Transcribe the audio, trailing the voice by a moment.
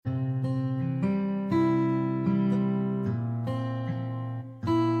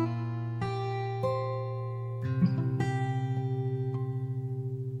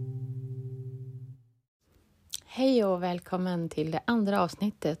och välkommen till det andra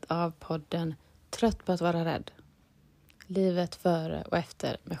avsnittet av podden Trött på att vara rädd. Livet före och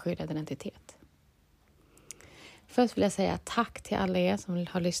efter med skyddad identitet. Först vill jag säga tack till alla er som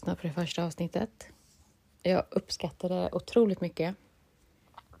har lyssnat på det första avsnittet. Jag uppskattar det otroligt mycket.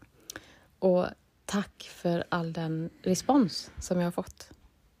 Och tack för all den respons som jag har fått.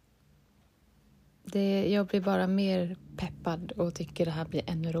 Jag blir bara mer peppad och tycker det här blir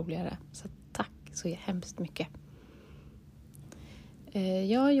ännu roligare. Så tack så hemskt mycket.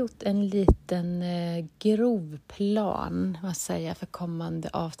 Jag har gjort en liten grov plan för kommande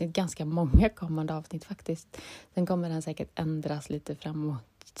avsnitt. Ganska många kommande avsnitt faktiskt. Sen kommer den säkert ändras lite fram och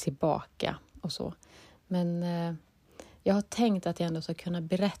tillbaka och så. Men jag har tänkt att jag ändå ska kunna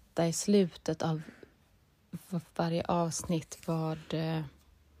berätta i slutet av varje avsnitt vad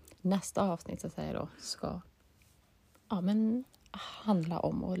nästa avsnitt så att säga då ska handla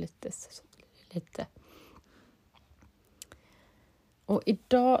om och lite. Och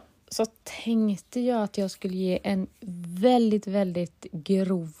idag så tänkte jag att jag skulle ge en väldigt, väldigt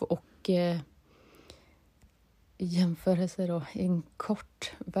grov och jämförelse då, en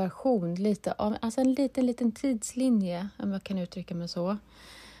kort version. En liten tidslinje, om jag kan uttrycka mig så.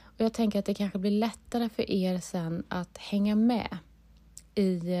 Och jag tänker att det kanske blir lättare för er sen att hänga med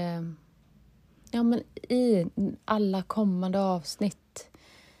i alla kommande avsnitt.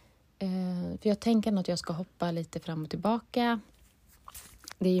 För jag tänker att jag ska hoppa lite fram och tillbaka.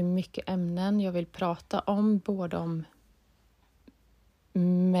 Det är ju mycket ämnen jag vill prata om, både om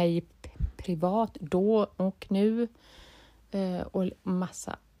mig privat då och nu och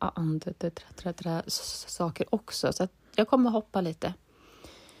massa andra saker också. Så att jag kommer hoppa lite.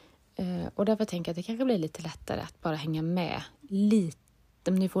 Och därför tänker jag att det kanske blir lite lättare att bara hänga med lite.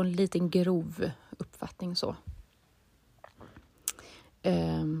 Om ni får en liten grov uppfattning så.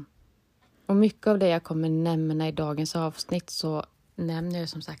 Och mycket av det jag kommer nämna i dagens avsnitt så nämner jag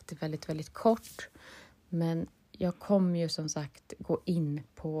som sagt väldigt, väldigt kort. Men jag kommer ju som sagt gå in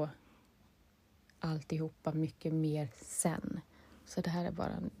på alltihopa mycket mer sen. Så det här är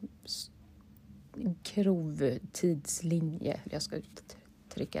bara en grov tidslinje. Jag ska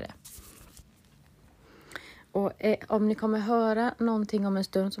uttrycka det. Och om ni kommer höra någonting om en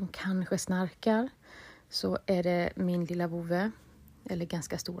stund som kanske snarkar så är det min lilla vovve, eller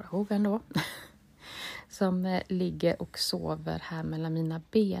ganska stora vovve ändå, som ligger och sover här mellan mina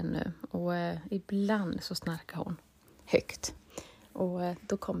ben nu. Och ibland så snarkar hon högt. Och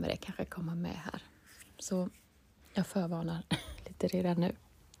då kommer det kanske komma med här. Så jag förvarnar lite redan nu.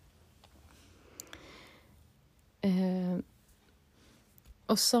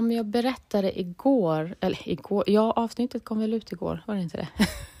 Och som jag berättade igår, avsnittet kom väl ut igår, var det inte det?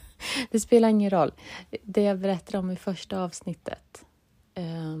 Det spelar ingen roll. Det jag berättade om i första avsnittet.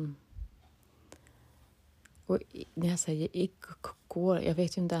 Och när jag säger igår, jag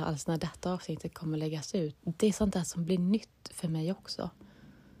vet ju inte alls när detta avsnittet kommer läggas ut. Det är sånt där som blir nytt för mig också.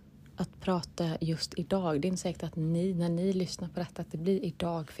 Att prata just idag. Det är inte säkert att när ni lyssnar på detta att det blir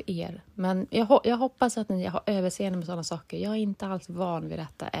idag för er. Men jag hoppas att ni har överseende med sådana saker. Jag är inte alls van vid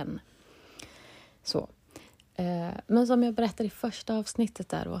detta än. Så. Men som jag berättade i första avsnittet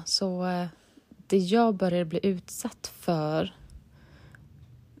där då. Så det jag började bli utsatt för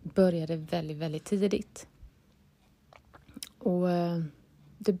började väldigt, väldigt tidigt. Och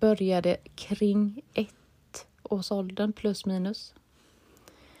det började kring 1 års åldern plus minus.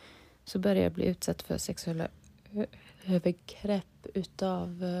 Så började jag bli utsatt för sexuella övergrepp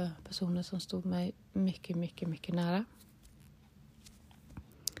utav personer som stod mig mycket, mycket, mycket nära.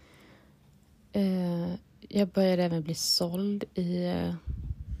 Jag började även bli såld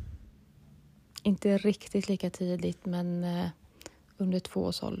inte riktigt lika tidigt, men under 2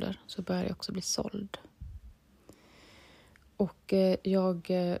 års ålder så började jag också bli såld. Och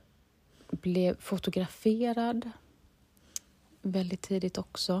jag blev fotograferad väldigt tidigt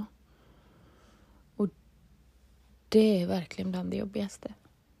också. Och det är verkligen bland det jobbigaste.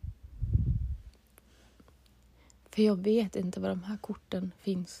 För jag vet inte var de här korten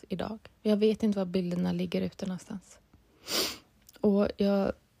finns idag. Jag vet inte var bilderna ligger ute någonstans. Och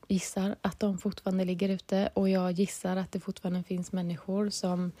jag gissar att de fortfarande ligger ute. Och jag gissar att det fortfarande finns människor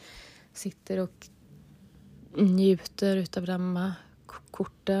som sitter och njuter utav de här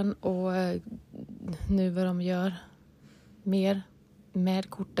korten. Och nu vad de gör mer med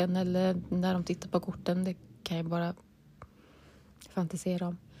korten eller när de tittar på korten, det kan jag bara fantisera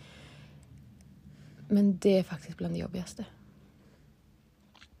om. Men det är faktiskt bland det jobbigaste.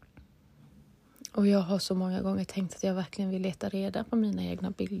 Och jag har så många gånger tänkt att jag verkligen vill leta reda på mina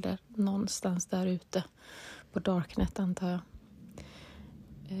egna bilder någonstans där ute på Darknet, antar jag.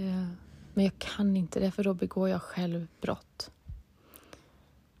 Men jag kan inte det, för då begår jag själv brott.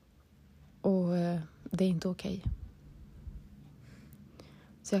 Och det är inte okej.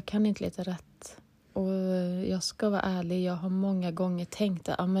 Så jag kan inte leta rätt. Och jag ska vara ärlig, jag har många gånger tänkt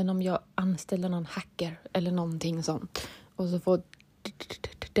att men om jag anställer någon hacker eller någonting sånt. Och så får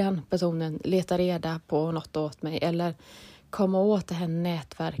den personen leta reda på något åt mig. Eller komma åt det här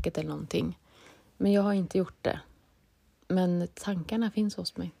nätverket eller någonting. Men jag har inte gjort det. Men tankarna finns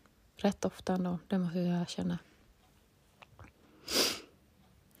hos mig. Rätt ofta ändå, det måste jag känna.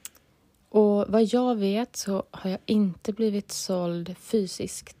 Och vad jag vet så har jag inte blivit såld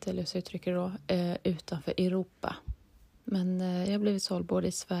fysiskt, eller så uttrycker det då, utanför Europa. Men jag har blivit såld både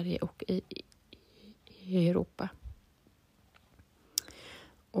i Sverige och i Europa.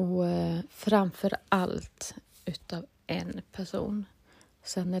 Och framför allt utav en person.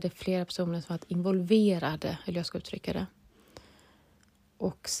 Sen är det flera personer som varit involverade, eller jag ska uttrycka det.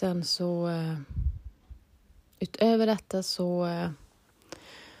 Och sen så utöver detta så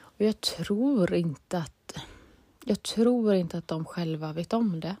och jag tror inte att de själva vet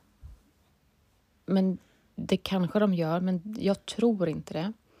om det. Men det kanske de gör, men jag tror inte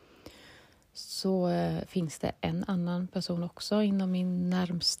det. Så finns det en annan person också inom min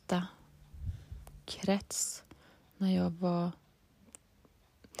närmsta krets. När jag var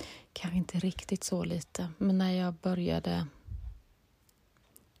kanske inte riktigt så lite, men när jag började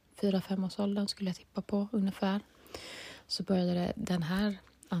 4-5 års åldern skulle jag tippa på ungefär. Så började den här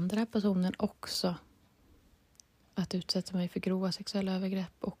andra personen också att utsätta mig för grova sexuella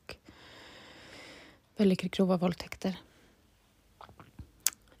övergrepp och väldigt grova våldtäkter.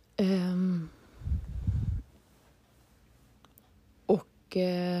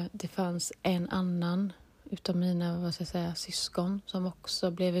 Det fanns en annan utav mina syskon som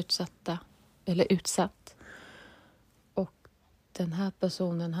också blev utsatt. Och den här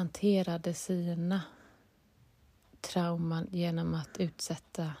personen hanterade sina trauman genom att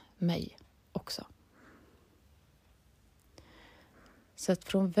utsätta mig också. Så att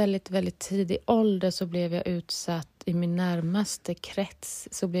från väldigt, väldigt tidig ålder så blev jag utsatt i min närmaste krets.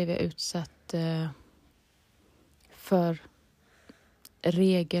 Så blev jag utsatt för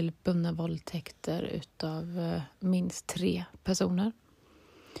regelbundna våldtäkter utav minst 3 personer.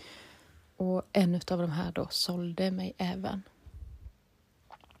 Och en utav de här då sålde mig även.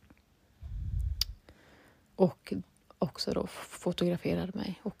 Och också då fotograferade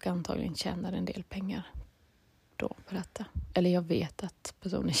mig och antagligen tjänade en del pengar då på detta. Eller jag vet att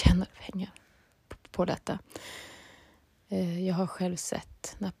personen tjänar pengar på detta. Jag har själv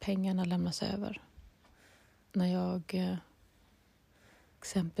sett när pengarna lämnas över. När jag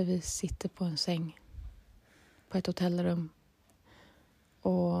exempelvis sitter på en säng på ett hotellrum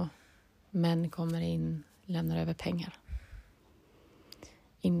och män kommer in, lämnar över pengar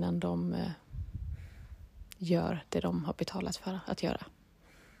innan de gör det de har betalat för att göra.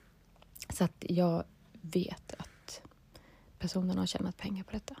 Så att jag vet att personen har tjänat pengar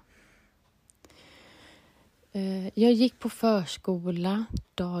på detta. Jag gick på förskola,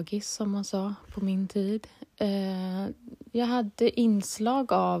 dagis som man sa på min tid. Jag hade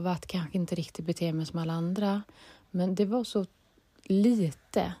inslag av att kanske inte riktigt bete mig som alla andra. Men det var så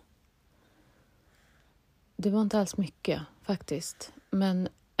lite. Det var inte alls mycket faktiskt. Men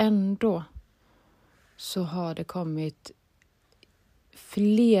ändå så har det kommit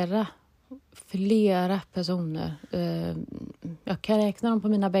flera personer. Jag kan räkna dem på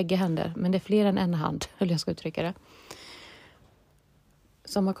mina bägge händer, men det är fler än en hand, eller jag ska uttrycka det.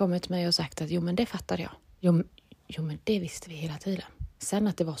 Som har kommit till mig och sagt att jo men det fattar jag. Jo men det visste vi hela tiden. Sen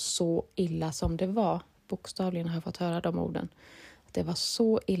att det var så illa som det var, bokstavligen har jag fått höra de orden. Att det var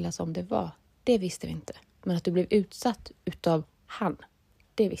så illa som det var, det visste vi inte. Men att du blev utsatt utav han,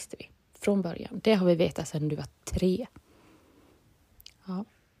 det visste vi från början. Det har vi vetat sedan du var 3. Ja.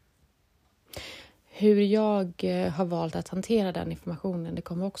 Hur jag har valt att hantera den informationen, det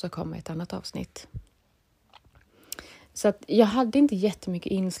kommer också komma i ett annat avsnitt. Så att jag hade inte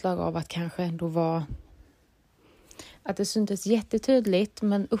jättemycket inslag av att kanske ändå var att det syntes jättetydligt,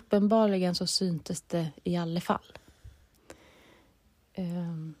 men uppenbarligen så syntes det i alla fall.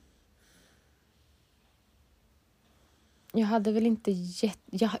 Jag hade väl inte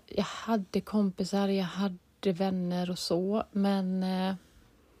jag hade kompisar, jag hade vänner och så, men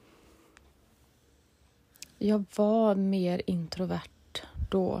jag var mer introvert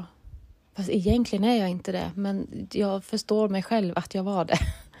då. Fast egentligen är jag inte det, men jag förstår mig själv att jag var det.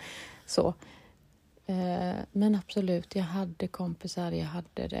 Så. Men absolut, jag hade kompisar, jag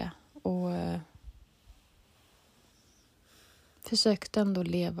hade det. Och försökte ändå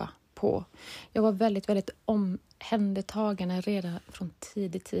leva på. Jag var väldigt, väldigt omhändertagen redan från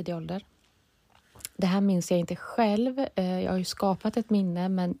tidig ålder. Det här minns jag inte själv. Jag har ju skapat ett minne,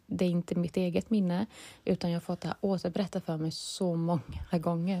 men det är inte mitt eget minne. Utan jag har fått det här återberättat för mig så många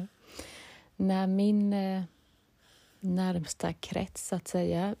gånger. När min närmsta krets, så att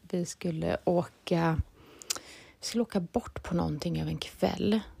säga, vi skulle åka bort på någonting över en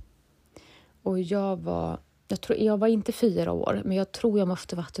kväll. Och jag var inte 4 år, men jag tror jag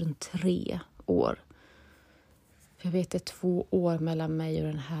måste varit runt 3 år. Jag vet det är 2 år mellan mig och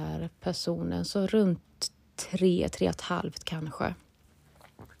den här personen. Så runt 3,5 kanske.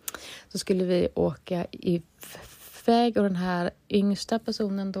 Så skulle vi åka iväg och den här yngsta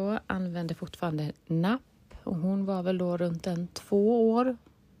personen då använde fortfarande napp. Och hon var väl då runt 2 år.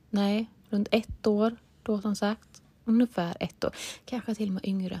 Nej, runt 1 år då som sagt. Ungefär 1 år. Kanske till och med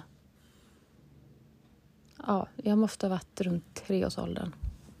yngre. Ja, jag måste ha varit runt 3-årsåldern.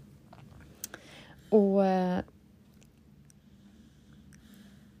 Och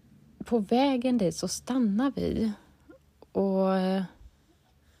på vägen dit så stannar vi.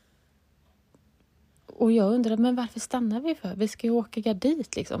 Och jag undrar, men varför stannar vi för? Vi ska ju åka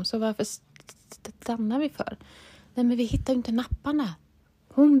dit liksom. Så varför stannar vi för? Nej, men vi hittar ju inte napparna.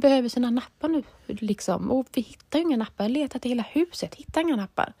 Hon behöver sina nappar nu liksom. Och vi hittar ju inga nappar. Jag letar till hela huset. Hittar inga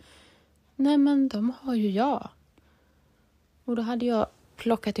nappar. Nej, men de har ju jag. Och då hade jag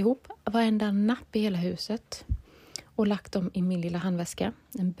plockat ihop varenda napp i hela huset. Och lagt dem i min lilla handväska.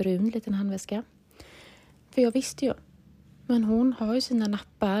 En brun liten handväska. För jag visste ju. Men hon har ju sina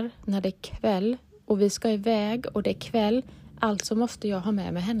nappar när det är kväll. Och vi ska iväg och det är kväll. Alltså måste jag ha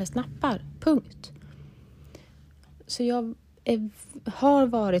med mig hennes nappar. Punkt. Så jag har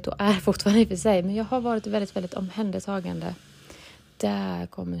varit och är fortfarande i och för sig. Men jag har varit väldigt, väldigt omhändertagande. Där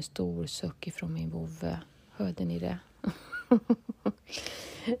kom en stor suck ifrån min vovve. Hörde ni det?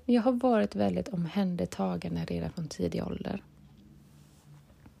 Jag har varit väldigt omhändertagande redan från tidig ålder.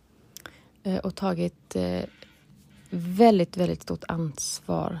 Och tagit väldigt, väldigt stort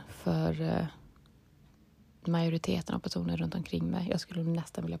ansvar för majoriteten av personer runt omkring mig. Jag skulle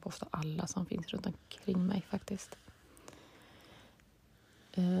nästan vilja påstå alla som finns runt omkring mig faktiskt.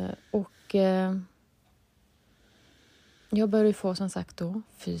 Jag började få som sagt då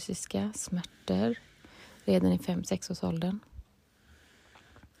fysiska smärtor redan i 5-6-årsåldern.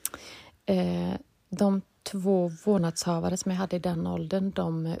 De 2 vårdnadshavare som jag hade i den åldern,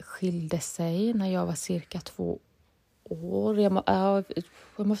 de skilde sig när jag var cirka 2 år. Jag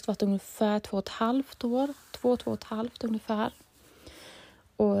måste ha varit ungefär 2,5 år. 2,5 ungefär.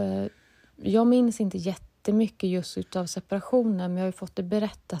 Och jag minns inte jättemycket just utav separationen, men jag har ju fått det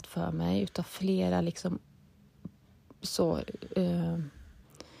berättat för mig utav flera liksom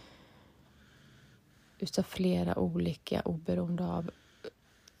utav flera olika oberoende av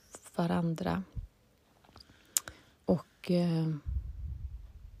varandra. Och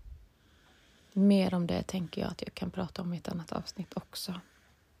mer om det tänker jag att jag kan prata om i ett annat avsnitt också.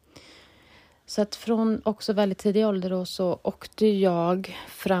 Så att från också väldigt tidig ålder då så åkte jag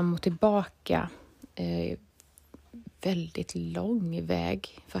fram och tillbaka väldigt lång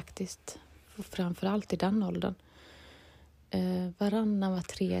väg faktiskt. Framförallt i den åldern. Var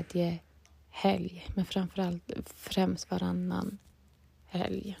tredje helg. Men främst varannan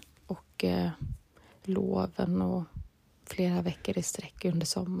helg. Och loven och flera veckor i sträck under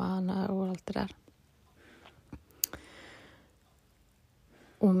sommaren och allt det där.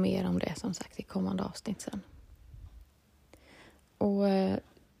 Och mer om det som sagt i kommande avsnitt sen. Och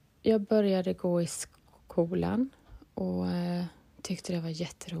jag började gå i skolan och tyckte det var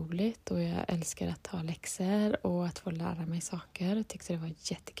jätteroligt. Och jag älskar att ta läxor och att få lära mig saker. Tyckte det var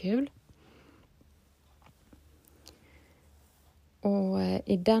jättekul. Och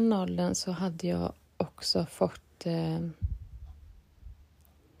i den åldern så hade jag också fått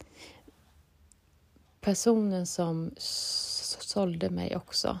personen som sålde mig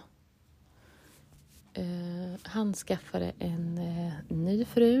också. Han skaffade en ny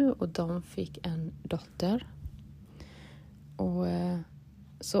fru och de fick en dotter. Och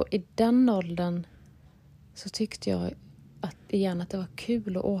så i den åldern så tyckte jag att det var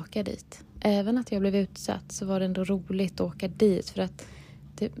kul att åka dit. Även att jag blev utsatt så var det ändå roligt att åka dit. För att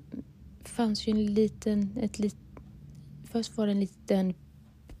det fanns ju först var det en liten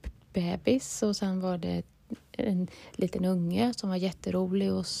bebis och sen var det en liten unge som var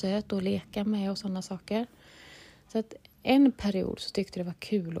jätterolig och söt att leka med och sådana saker. Så att en period så tyckte det var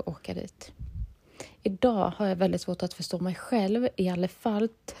kul att åka dit. Idag har jag väldigt svårt att förstå mig själv i alla fall,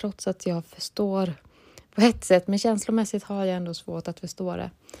 trots att jag förstår på ett sätt. Men känslomässigt har jag ändå svårt att förstå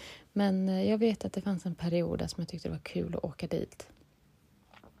det. Men jag vet att det fanns en period där som jag tyckte det var kul att åka dit.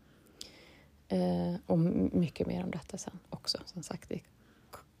 Och mycket mer om detta sen också, som sagt, i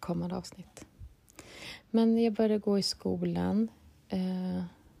kommande avsnitt. Men jag började gå i skolan.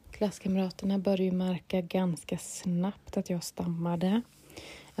 Klasskamraterna började ju märka ganska snabbt att jag stammade.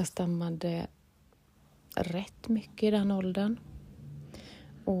 Jag stammade rätt mycket i den åldern.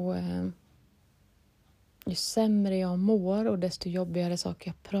 Och ju sämre jag mår och desto jobbigare saker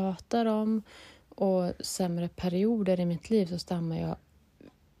jag pratar om och sämre perioder i mitt liv så stammar jag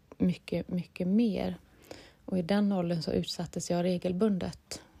mycket, mycket mer. Och i den åldern så utsattes jag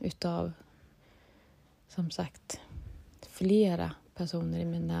regelbundet utav, som sagt, flera personer i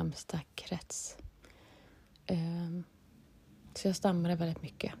min närmsta krets. Så jag stammade väldigt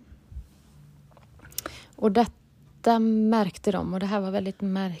mycket. Och detta märkte de och det här var väldigt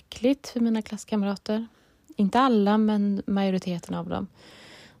märkligt för mina klasskamrater. Inte alla, men majoriteten av dem.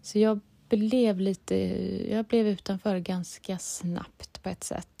 Så jag blev utanför ganska snabbt på ett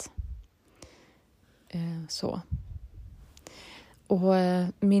sätt. Så. Och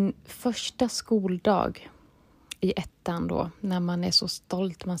min första skoldag i ettan då, när man är så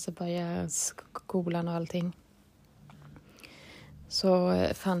stolt, man ska börja skolan och allting. Så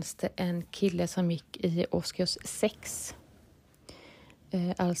fanns det en kille som gick i årskurs 6.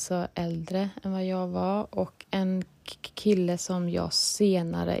 Alltså äldre än vad jag var. Och en kille som jag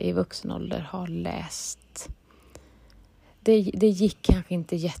senare i vuxen ålder har läst. Det gick kanske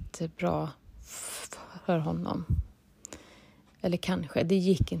inte jättebra för honom. Eller kanske, det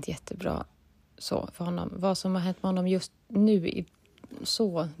gick inte jättebra så för honom. Vad som har hänt med honom just nu,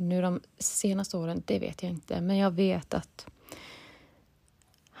 nu de senaste åren, det vet jag inte. Men jag vet att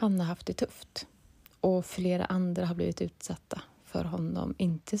han har haft det tufft. Och flera andra har blivit utsatta för honom.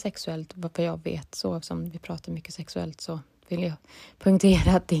 Inte sexuellt, vad jag vet. Så eftersom vi pratar mycket sexuellt så vill jag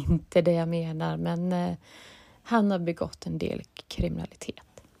poängtera att det inte är det jag menar. Men han har begått en del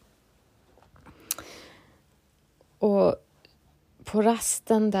kriminalitet. Och på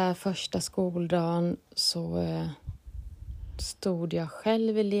rasten där första skoldagen så stod jag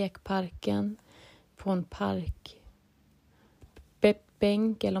själv i lekparken på en parkbänk,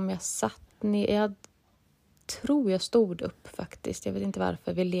 eller om jag satt ner. Jag tror jag stod upp faktiskt. Jag vet inte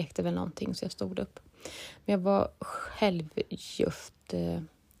varför. Vi lekte väl någonting så jag stod upp. Men jag var själv just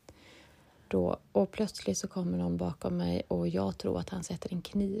då. Och plötsligt så kommer någon bakom mig och jag tror att han sätter en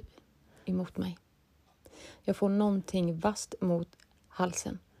kniv emot mig. Jag får någonting vasst mot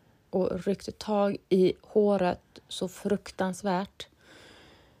halsen och ryckte tag i håret så fruktansvärt.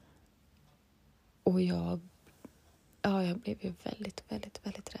 Och jag blev ju väldigt, väldigt,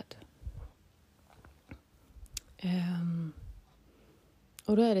 väldigt rädd.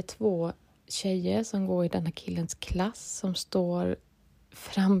 Och då är det 2 tjejer som går i denna killens klass som står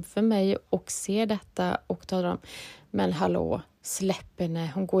framför mig och ser detta och talar om, men hallå, släpp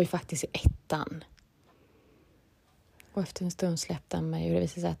henne, hon går ju faktiskt i 1:an. Och efter en stund släppte han mig och det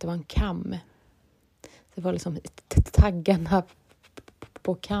visade sig att det var en kam. Det var liksom taggarna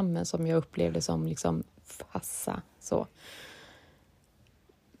på kammen som jag upplevde som liksom fassa. Så.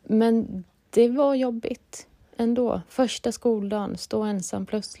 Men det var jobbigt ändå. Första skoldagen, stå ensam,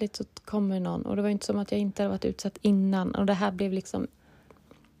 plötsligt så kommer någon. Och det var inte som att jag inte hade varit utsatt innan. Och det här blev liksom...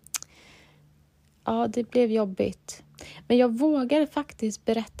 Ja, det blev jobbigt. Men jag vågade faktiskt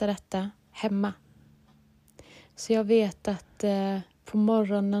berätta detta hemma. Så jag vet att på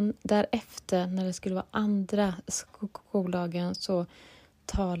morgonen därefter, när det skulle vara andra skoldagen, så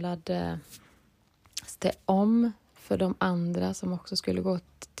talade det om för de andra som också skulle gå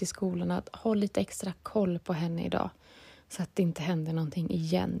till skolan att ha lite extra koll på henne idag. Så att det inte händer någonting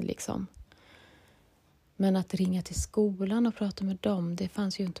igen liksom. Men att ringa till skolan och prata med dem, det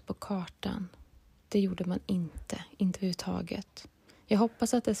fanns ju inte på kartan. Det gjorde man inte överhuvudtaget. Jag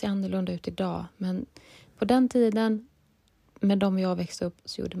hoppas att det ser annorlunda ut idag, men på den tiden, med dem jag växte upp,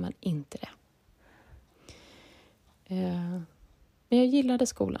 så gjorde man inte det. Men jag gillade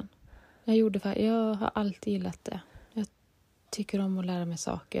skolan. Jag har alltid gillat det. Jag tycker om att lära mig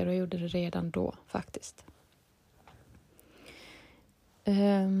saker och jag gjorde det redan då faktiskt.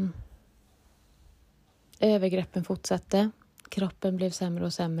 Övergreppen fortsatte. Kroppen blev sämre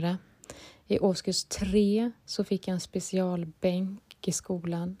och sämre. I årskurs 3 så fick jag en specialbänk i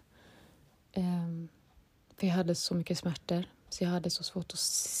skolan. För jag hade så mycket smärtor. Så jag hade så svårt att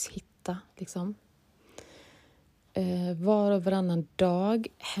sitta liksom. Var och varannan dag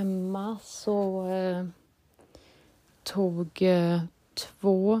hemma så tog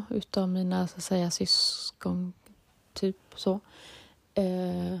 2 utav mina så att säga syskon typ så.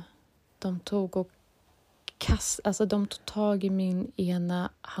 De tog tag i min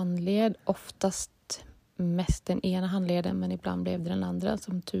ena handled, oftast mest den ena handleden, men ibland blev det den andra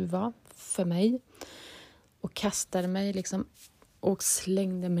som tur var för mig. Och kastade mig liksom och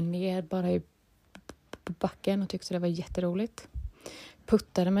slängde mig ner bara i på backen och tyckte det var jätteroligt.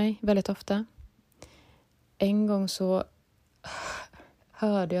 Puttade mig väldigt ofta. En gång så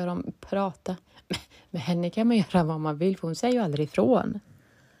hörde jag dem prata. Med henne kan man göra vad man vill, för hon säger ju aldrig ifrån.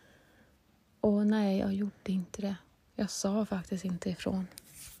 Och nej, jag gjorde inte det. Jag sa faktiskt inte ifrån.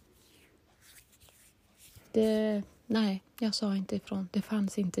 Nej, jag sa inte ifrån. Det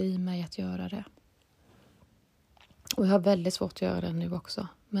fanns inte i mig att göra det. Och jag har väldigt svårt att göra det nu också.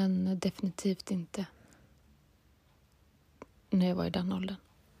 Men definitivt inte när jag var i den åldern.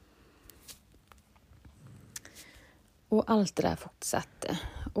 Och allt det där fortsatte.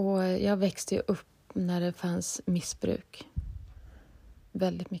 Och jag växte ju upp när det fanns missbruk.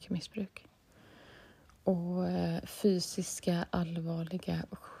 Väldigt mycket missbruk. Och fysiska allvarliga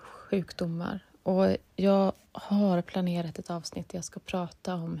sjukdomar. Och jag har planerat ett avsnitt där jag ska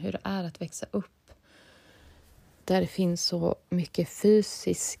prata om hur det är att växa upp. Där det finns så mycket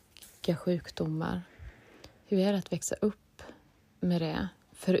fysiska sjukdomar. Hur är det att växa upp med det?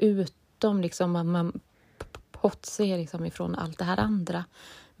 Förutom liksom att man bortser liksom ifrån allt det här andra.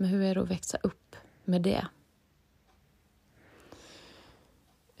 Men hur är det att växa upp med det?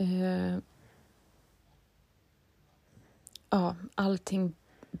 Ja, allting...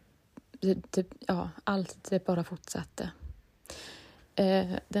 allt det bara fortsatte.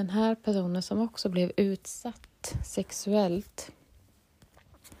 Den här personen som också blev utsatt sexuellt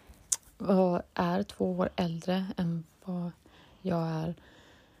är 2 år äldre än vad jag är.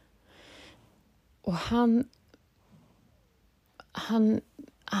 Och han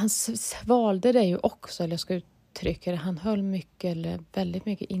svalde det ju också, eller jag ska uttrycka det. Han höll mycket, eller väldigt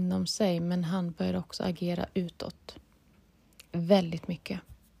mycket inom sig, men han började också agera utåt. Väldigt mycket.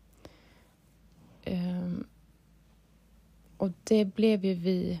 Och det blev ju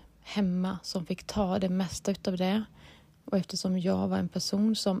vi hemma som fick ta det mesta utav det. Och eftersom jag var en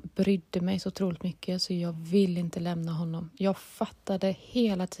person som brydde mig så otroligt mycket, så jag ville inte lämna honom. Jag fattade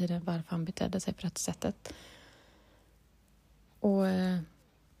hela tiden varför han betedde sig på det sättet. Och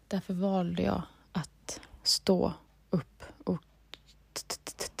därför valde jag att stå upp och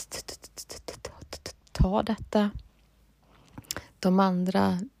ta detta. De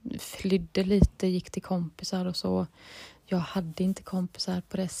andra flydde lite, gick till kompisar och så. Jag hade inte kompisar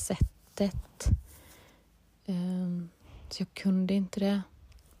på det sättet. Så jag kunde inte det.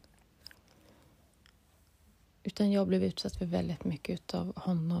 Utan jag blev utsatt för väldigt mycket av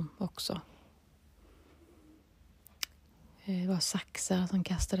honom också. Det var saxar som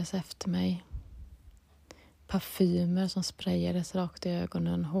kastades efter mig. Parfymer som sprayades rakt i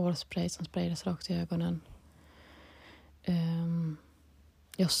ögonen. Hårspray som sprayades rakt i ögonen.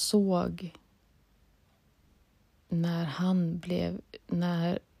 Jag såg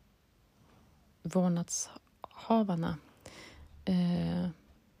när vårdnadshavarna,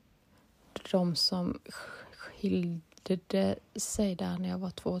 de som skilde sig där när jag var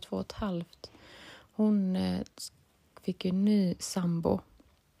 2,5. Hon fick en ny sambo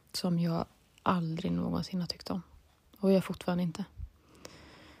som jag aldrig någonsin har tyckt om. Och jag fortfarande inte.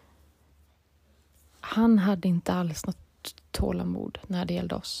 Han hade inte alls något tålamod när det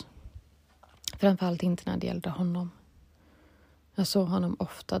gällde oss. Framförallt inte när det gällde honom. Jag såg honom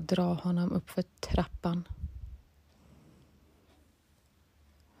ofta dra honom upp för trappan.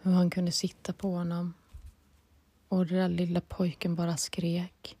 Hur han kunde sitta på honom. Och den där lilla pojken bara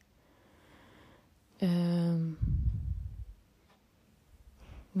skrek.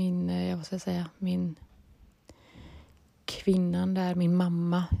 Min kvinnan där, min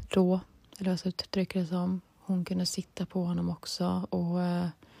mamma då, eller vad jag uttrycker det som, hon kunde sitta på honom också. Och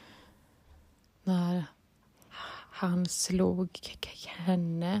när han slog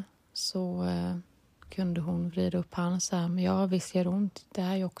henne så kunde hon vrida upp hans så här. Men ja, visst gör ont. Det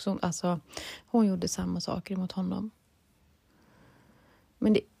är ju också, alltså, hon gjorde samma saker mot honom.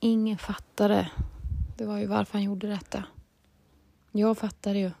 Men det ingen fattade. Det var ju varför han gjorde detta. Jag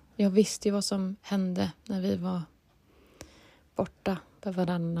fattade ju. Jag visste ju vad som hände när vi var borta på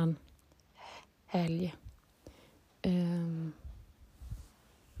varannan helg.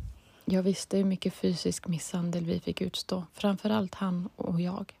 Jag visste hur mycket fysisk misshandel vi fick utstå. Framförallt han och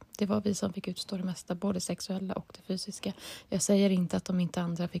jag. Det var vi som fick utstå det mesta. Både sexuella och det fysiska. Jag säger inte att de inte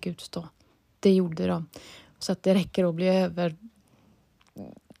andra fick utstå. Det gjorde de. Så att det räcker att bli över.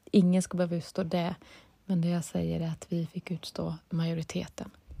 Ingen ska behöva utstå det. Men det jag säger är att vi fick utstå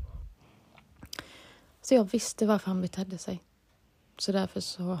majoriteten. Så jag visste varför han betedde sig. Så därför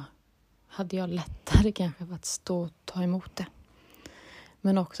så hade jag lättare kanske för att stå och ta emot det.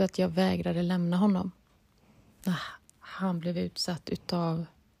 Men också att jag vägrade lämna honom. När han blev utsatt utav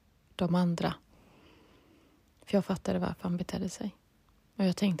de andra. För jag fattade varför han betedde sig. Och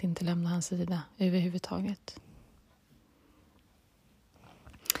jag tänkte inte lämna hans sida överhuvudtaget.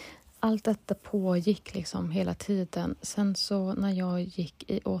 Allt detta pågick liksom hela tiden. Sen så när jag gick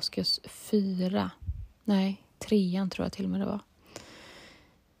i årskurs 3 tror jag till och med det var.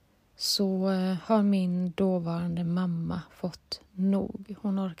 Så har min dåvarande mamma fått nog.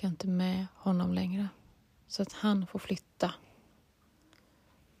 Hon orkar inte med honom längre. Så att han får flytta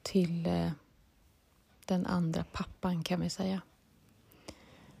till den andra pappan, kan vi säga.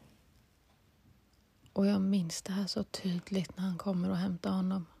 Och jag minns det här så tydligt när han kommer och hämtar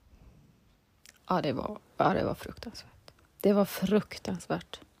honom. Ja, det var fruktansvärt. Det var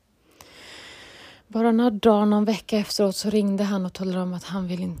fruktansvärt. Bara någon vecka efteråt så ringde han och talade om att han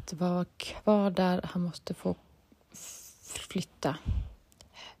vill inte vara kvar där. Han måste få flytta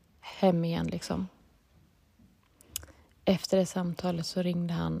hem igen liksom. Efter det samtalet så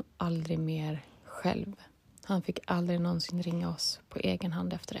ringde han aldrig mer själv. Han fick aldrig någonsin ringa oss på egen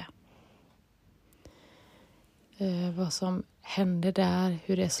hand efter det. Vad som hände där,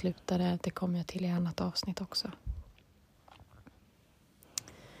 hur det slutade, det kommer jag till i annat avsnitt också.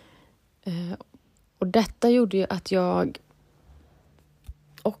 Och detta gjorde ju att jag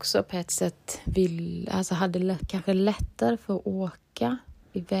också på ett sätt hade kanske lättare för att åka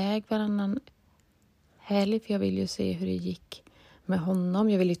iväg varannan helg. För jag ville ju se hur det gick med honom.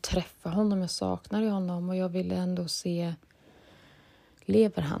 Jag ville ju träffa honom, jag saknade honom. Och jag ville ändå se,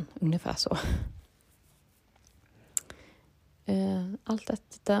 lever han? Ungefär så. Allt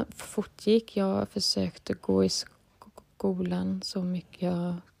detta fortgick. Jag försökte gå i skolan så mycket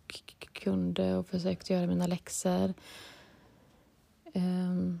jag kunde och försökte göra mina läxor.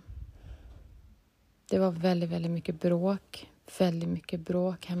 Det var väldigt, väldigt mycket bråk. Väldigt mycket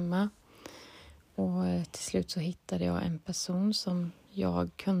bråk hemma. Och till slut så hittade jag en person som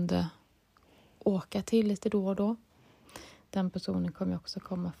jag kunde åka till lite då och då. Den personen kommer jag också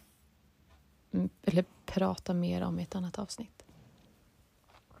prata mer om i ett annat avsnitt.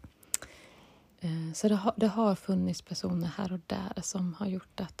 Så det har funnits personer här och där som har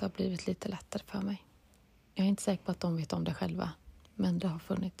gjort att det har blivit lite lättare för mig. Jag är inte säker på att de vet om det själva, men det har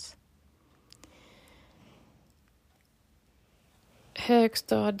funnits.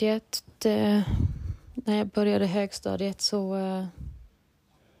 Högstadiet, när jag började högstadiet så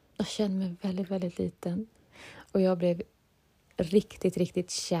jag kände mig väldigt, väldigt liten. Och jag blev riktigt,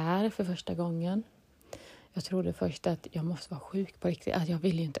 riktigt kär för första gången. Jag trodde först att jag måste vara sjuk på riktigt. Att jag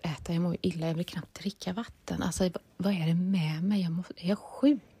vill ju inte äta, jag mår illa, jag vill knappt dricka vatten. Alltså vad är det med mig? Är jag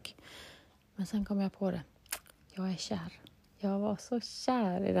sjuk? Men sen kom jag på det. Jag är kär. Jag var så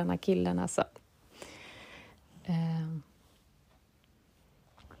kär i denna killen alltså.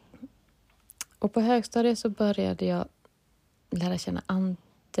 Och på högstadiet så började jag lära känna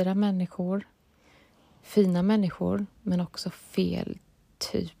andra människor. Fina människor, men också fel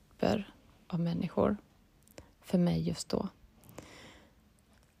typer av människor. För mig just då.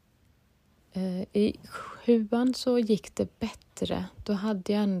 I 7:an så gick det bättre. Då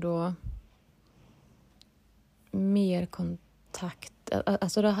hade jag ändå mer kontakt.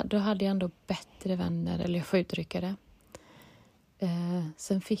 Alltså då hade jag ändå bättre vänner, eller jag får uttrycka det.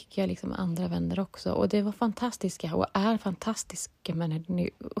 Sen fick jag liksom andra vänner också. Och det var fantastiska och är fantastiska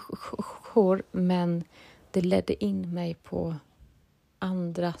människor. Men det ledde in mig på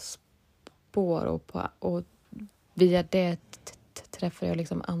andra spår. Och via det träffade jag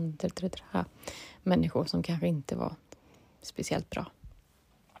liksom andra människor som kanske inte var speciellt bra.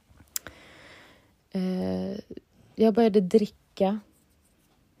 Jag började dricka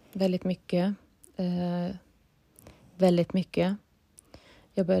väldigt mycket. Väldigt mycket.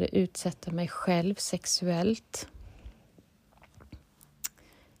 Jag började utsätta mig själv sexuellt.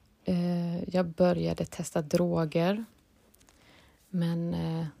 Jag började testa droger. Men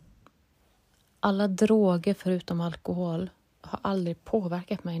alla droger förutom alkohol har aldrig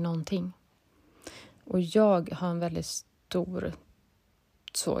påverkat mig någonting. Och jag har en väldigt stor...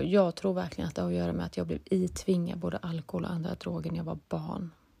 Så jag tror verkligen att det har att göra med att jag blev itvingad både alkohol och andra droger när jag var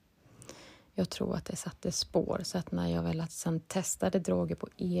barn. Jag tror att det satte spår. Så att när jag väl sen testade droger på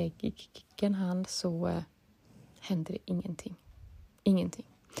egen hand så hände det ingenting. Ingenting.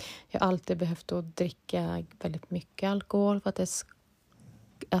 Jag har alltid behövt att dricka väldigt mycket alkohol för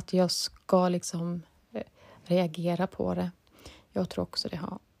att jag ska liksom reagera på det. Jag tror också det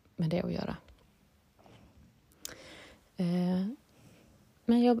har med det att göra.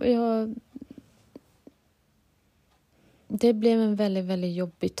 Men det blev en väldigt, väldigt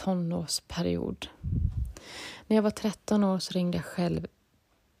jobbig tonårsperiod. När jag var 13 år så ringde jag själv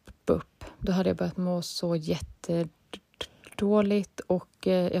upp. Då hade jag börjat må så jättedåligt och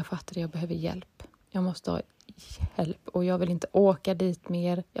jag fattade att jag behöver hjälp. Jag måste ha hjälp. Och jag vill inte åka dit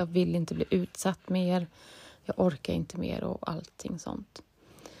mer. Jag vill inte bli utsatt mer. Jag orkar inte mer och allting sånt.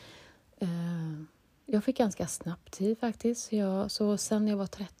 Jag fick ganska snabbt tid faktiskt. Så sen jag var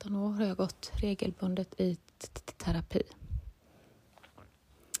 13 år har jag gått regelbundet i terapi.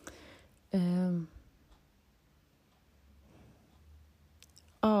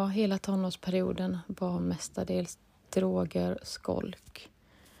 Ja, hela tonårsperioden var mestadels droger, skolk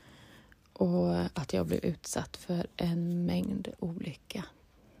och att jag blev utsatt för en mängd olika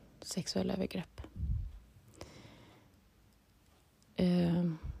sexuella övergrepp.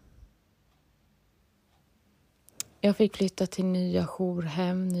 Jag fick flytta till nya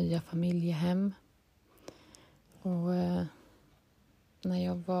jourhem, nya familjehem. Och när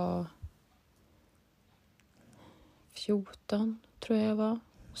jag var 14 tror jag var,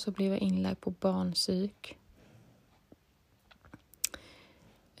 så blev jag inlagd på barnpsyk.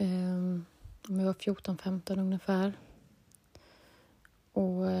 Jag var 14-15 ungefär.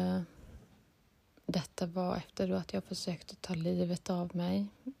 Och detta var efter att jag försökte ta livet av mig.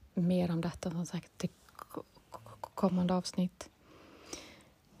 Mer om detta som sagt i kommande avsnitt.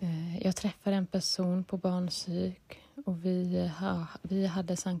 Jag träffade en person på barnpsyk och vi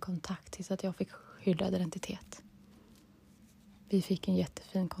hade sedan kontakt tills att jag fick skyddad identitet. Vi fick en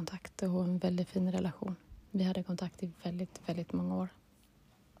jättefin kontakt och en väldigt fin relation. Vi hade kontakt i väldigt, väldigt många år.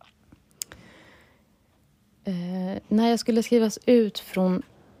 När jag skulle skrivas ut från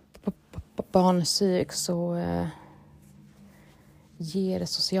barnpsyk så ger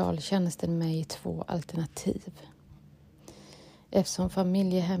socialtjänsten mig 2 alternativ. Eftersom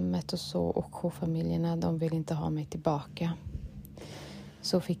familjehemmet och jourfamiljerna, de vill inte ha mig tillbaka.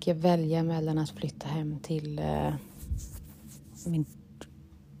 Så fick jag välja mellan att flytta hem till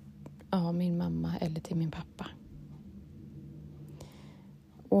min mamma eller till min pappa.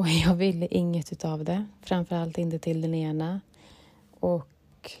 Och jag ville inget utav det. Framförallt inte till den ena.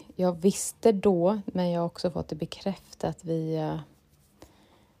 Och jag visste då, men jag har också fått det bekräftat via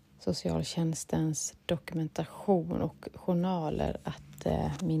socialtjänstens dokumentation och journaler att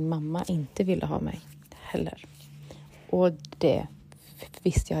min mamma inte ville ha mig heller. Och det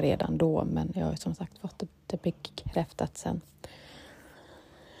visste jag redan då, men jag har som sagt fått det bekräftat sen.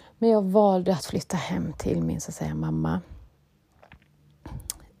 Men jag valde att flytta hem till min så att säga mamma.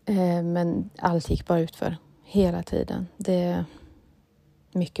 Men allt gick bara utför hela tiden. Det är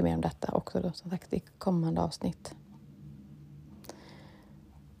mycket mer om detta också då, som sagt i kommande avsnitt.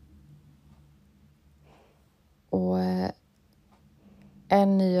 Och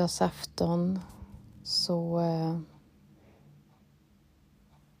en nyårsafton så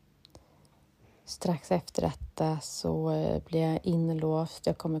strax efter detta så blir jag inlåst.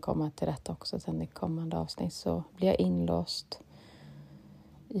 Jag kommer komma till detta också sen i kommande avsnitt. Så blir jag inlåst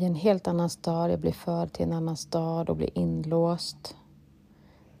i en helt annan stad. Jag blir förd till en annan stad och blir inlåst.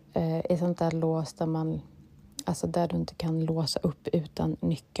 I sånt där lås där man, alltså där du inte kan låsa upp utan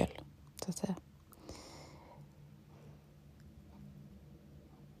nyckel, så att säga.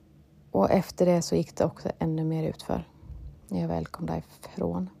 Och efter det så gick det också ännu mer utför när jag väl kom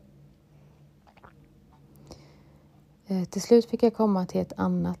därifrån. Till slut fick jag komma till ett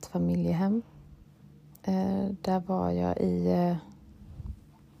annat familjehem. Där var jag i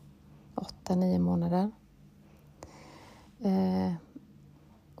 8-9 månader.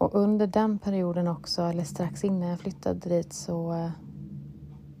 Och under den perioden också, eller strax innan jag flyttade dit, så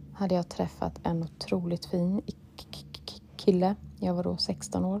hade jag träffat en otroligt fin kille. Jag var då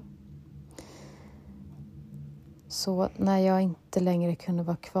 16 år. Så när jag inte längre kunde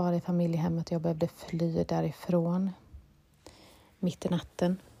vara kvar i familjehemmet och jag behövde fly därifrån mitt i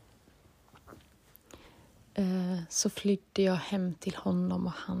natten, så flydde jag hem till honom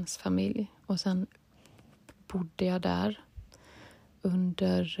och hans familj. Och sen bodde jag där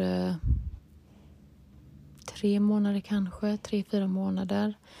under 3 månader kanske, 3-4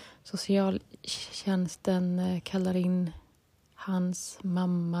 månader. Socialtjänsten kallar in hans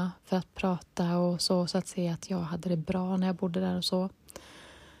mamma för att prata och så att se att jag hade det bra när jag bodde där och så.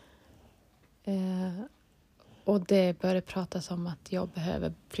 Och det började pratas om att jag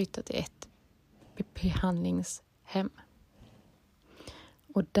behöver flytta till ett behandlingshem.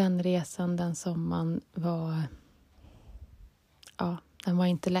 Och den resan, den sommaren var, den var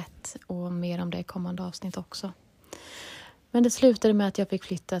inte lätt, och mer om det i kommande avsnitt också. Men det slutade med att jag fick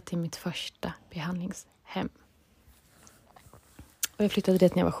flytta till mitt första behandlingshem. Och jag flyttade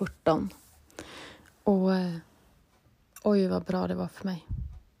dit när jag var 17. Och oj vad bra det var för mig.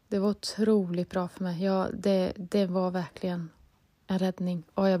 Det var otroligt bra för mig. Det var verkligen en räddning.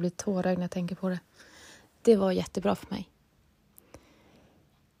 Och jag blir tårögd när jag tänker på det. Det var jättebra för mig.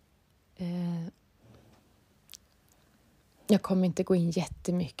 Jag kommer inte gå in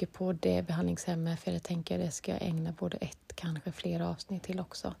jättemycket på det behandlingshemmet, för jag tänker att det ska jag ägna både ett, kanske flera avsnitt till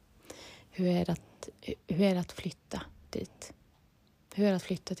också. Hur är det att flytta dit? Hur är det att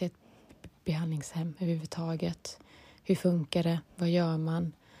flytta till ett behandlingshem överhuvudtaget? Hur funkar det? Vad gör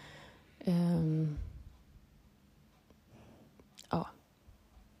man? Ja,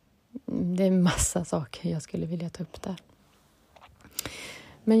 det är en massa saker jag skulle vilja ta upp där.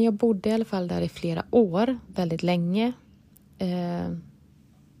 Men jag bodde i alla fall där i flera år, väldigt länge.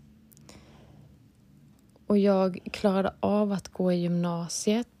 Och jag klarade av att gå i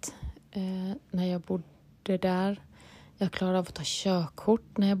gymnasiet när jag bodde där. Jag klarade av att ta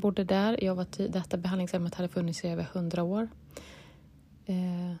körkort när jag bodde där. Detta behandlingshemmet hade funnits i över 100 år.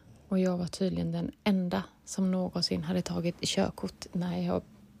 Och jag var tydligen den enda som någonsin hade tagit körkort när jag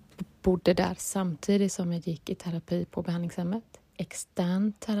bodde där, samtidigt som jag gick i terapi på behandlingshemmet.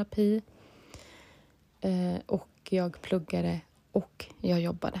 Extern terapi. Och jag pluggade och jag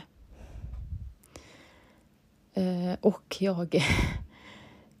jobbade. Och jag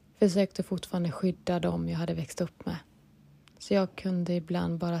försökte fortfarande skydda dem jag hade växt upp med. Så jag kunde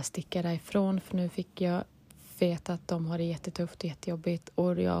ibland bara sticka därifrån, för nu fick jag veta att de har det jättetufft och jättejobbigt.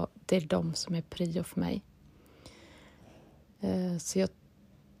 Och det är de som är prio för mig. Så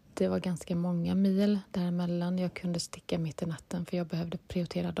det var ganska många mil däremellan. Jag kunde sticka mitt i natten, för jag behövde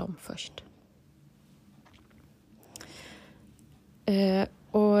prioritera dem först.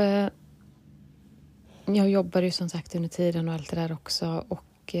 Och jag jobbade ju som sagt under tiden och allt det där också.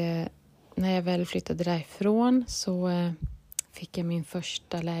 Och när jag väl flyttade därifrån så fick jag min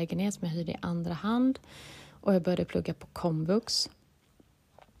första lägenhet som jag hyrde i andra hand. Och jag började plugga på komvux.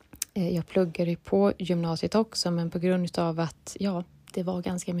 Jag pluggade på gymnasiet också, men på grund av att det var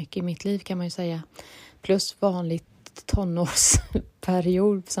ganska mycket i mitt liv, kan man ju säga. Plus vanligt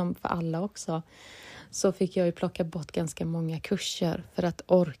tonårsperiod som för alla också. Så fick jag ju plocka bort ganska många kurser för att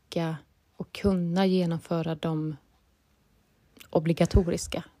orka och kunna genomföra de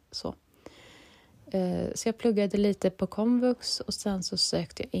obligatoriska. Så jag pluggade lite på komvux och sen så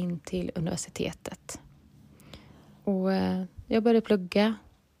sökte jag in till universitetet. Och jag började plugga.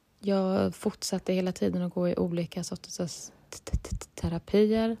 Jag fortsatte hela tiden att gå i olika sorters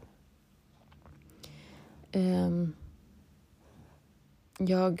terapier.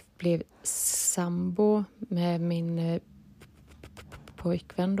 Jag blev sambo med min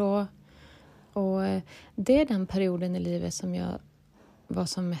pojkvän då. Och det är den perioden i livet som jag var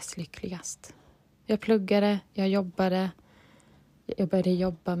som mest lyckligast. Jag pluggade, jag jobbade. Jag började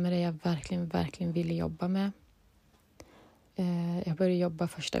jobba med det jag verkligen ville jobba med. Jag började jobba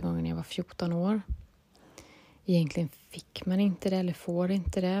första gången jag var 14 år. Egentligen fick man inte det eller får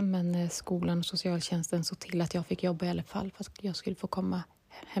inte det. Men skolan och socialtjänsten såg till att jag fick jobba i alla fall. För att jag skulle få komma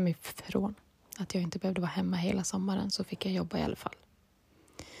hemifrån. Att jag inte behövde vara hemma hela sommaren, så fick jag jobba i alla fall.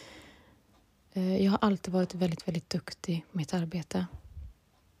 Jag har alltid varit väldigt, väldigt duktig på mitt arbete.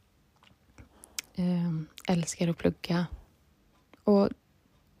 Älskar att plugga. Och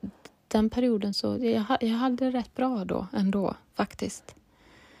den perioden så jag hade det rätt bra då ändå faktiskt.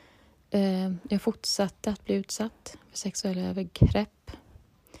 Jag fortsatte att bli utsatt för sexuella övergrepp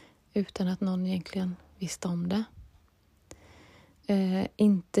utan att någon egentligen visste om det.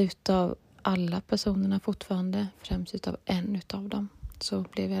 Inte utav alla personerna fortfarande, främst utav en utav dem, så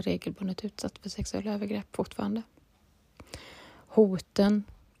blev jag regelbundet utsatt för sexuella övergrepp fortfarande. Hoten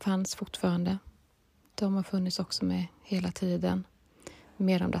fanns fortfarande. De har funnits också med hela tiden.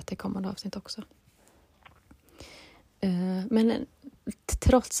 Mer om detta i kommande avsnitt också. Men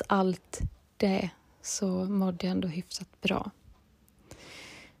trots allt det så mådde jag ändå hyfsat bra.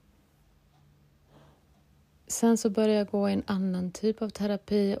 Sen så började jag gå i en annan typ av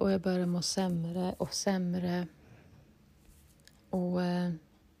terapi och jag började må sämre och sämre. Och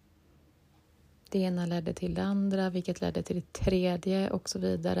det ena ledde till det andra, vilket ledde till det tredje och så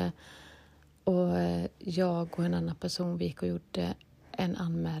vidare. Och jag och en annan person, vi gick och gjorde en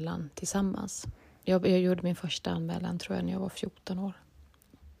anmälan tillsammans. Jag gjorde min första anmälan tror jag när jag var 14 år.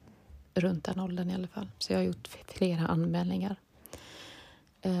 Runt den åldern i alla fall. Så jag har gjort flera anmälningar.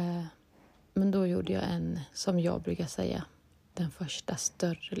 Men då gjorde jag en, som jag brukar säga, den första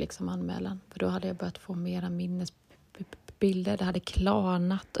större anmälan. För då hade jag börjat få mera minnesbilder. Det hade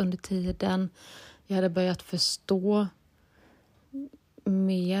klarnat under tiden. Jag hade börjat förstå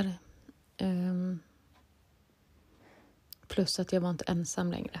mer. Plus att jag var inte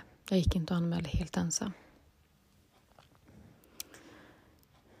ensam längre. Jag gick inte och anmälde helt ensam.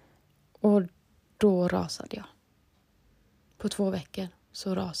 Och då rasade jag. På 2 veckor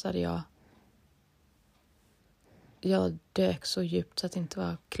så rasade jag. Jag dök så djupt så att det inte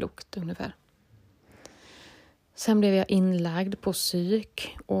var klokt ungefär. Sen blev jag inlagd på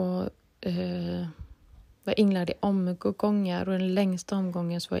psyk och var inlagd i omgångar. Och den längsta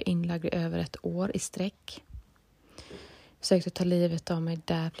omgången så var jag inlagd i över 1 år i sträck. Försökte ta livet av mig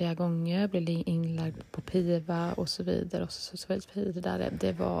där flera gånger. Blev inlagd på PIVA och så vidare. Och så vidare.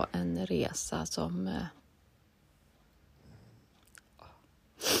 Det var en resa som...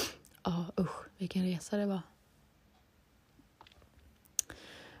 vilken resa det var.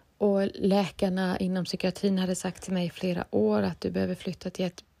 Och läkarna inom psykiatrin hade sagt till mig i flera år att du behöver flytta till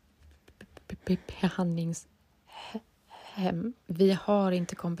ett behandlingshem. Vi har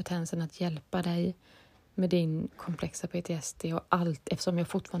inte kompetensen att hjälpa dig med din komplexa PTSD och allt, eftersom jag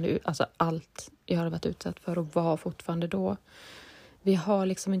fortfarande, allt jag har varit utsatt för och var fortfarande då. Vi har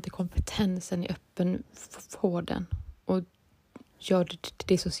liksom inte kompetensen i öppenvården. Och jag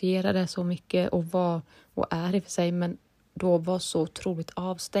dissocierade så mycket och var, och är i och för sig, men då var så otroligt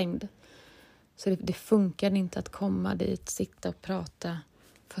avstängd. Så det funkade inte att komma dit, sitta och prata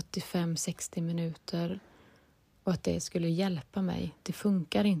 45-60 minuter och att det skulle hjälpa mig. Det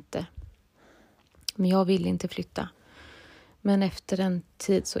funkar inte. Men jag ville inte flytta. Men efter en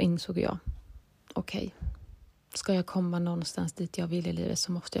tid så insåg jag, okej, ska jag komma någonstans dit jag vill i livet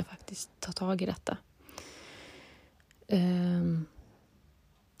så måste jag faktiskt ta tag i detta.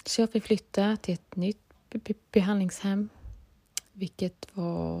 Så jag fick flytta till ett nytt behandlingshem. Vilket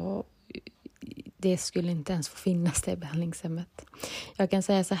var... Det skulle inte ens få finnas det behandlingshemmet. Jag kan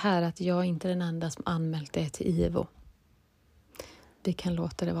säga så här att jag är inte den enda som anmält det till IVO. Vi kan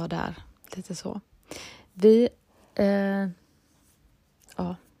låta det vara där. Lite så. Vi...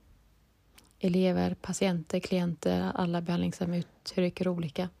 elever, patienter, klienter, alla behandlingshem uttrycker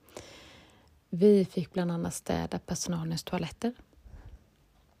olika. Vi fick bland annat städa personalens toaletter.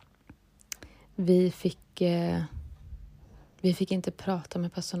 Vi fick inte prata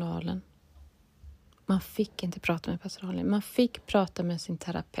med personalen. Man fick inte prata med personalen. Man fick prata med sin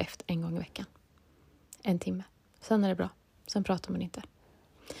terapeut 1 gång i veckan. 1 timme. Sen är det bra. Sen pratar man inte.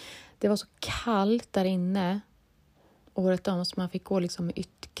 Det var så kallt där inne. Året om så man fick gå liksom med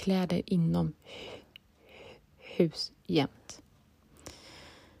ytterkläder inom hus jämt.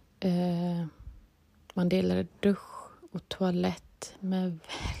 Man delade dusch och toalett med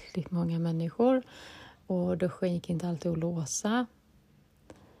väldigt många människor. Och duschen gick inte alltid att låsa.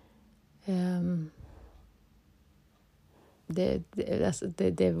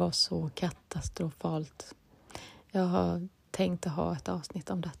 Det var så katastrofalt. Jag har tänkt att ha ett avsnitt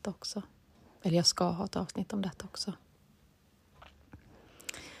om detta också. Eller jag ska ha ett avsnitt om detta också.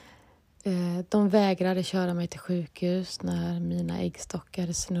 De vägrade köra mig till sjukhus när mina äggstockar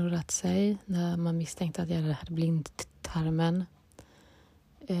hade snurrat sig. När man misstänkte att jag hade blindtarmen.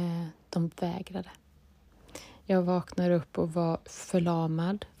 De vägrade. Jag vaknade upp och var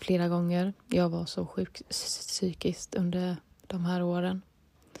förlamad flera gånger. Jag var så sjuk psykiskt under de här åren.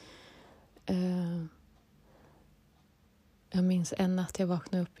 Jag minns en natt jag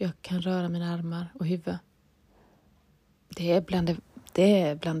vaknade upp. Jag kan röra mina armar och huvud. Det är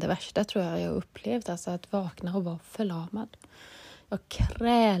bland det värsta tror jag upplevt. Alltså att vakna och vara förlamad. Jag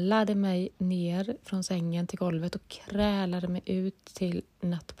krälade mig ner från sängen till golvet och krälade mig ut till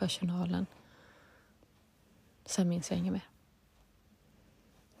nattpersonalen. Sen minns jag inget mer.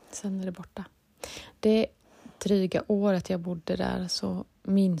 Sen är det borta. Det dryga året jag bodde där så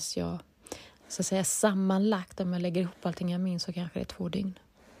minns jag, så att säga sammanlagt, om jag lägger ihop allting jag minns så kanske det är 2 dygn.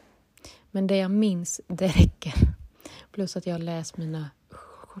 Men det jag minns, det räcker. Plus att jag har läst mina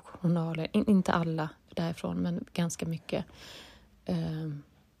journaler, inte alla därifrån men ganska mycket.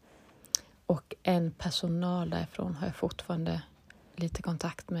 Och en personal därifrån har jag fortfarande lite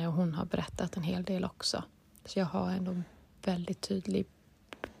kontakt med och hon har berättat en hel del också. Så jag har ändå en väldigt tydlig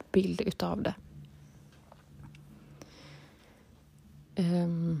bild utav det.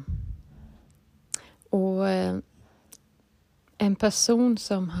 En person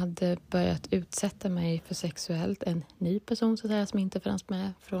som hade börjat utsätta mig för sexuellt, en ny person så att säga, som inte fanns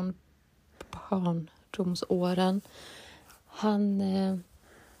med från barndomsåren.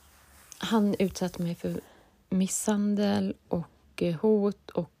 Han utsatte mig för misshandel och hot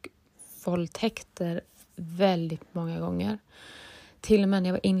och våldtäkter väldigt många gånger. Till och med när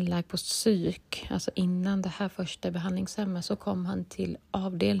jag var inlagd på psyk, alltså innan det här första behandlingshemmet, så kom han till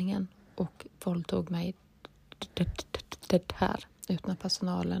avdelningen och våldtog mig det här utan att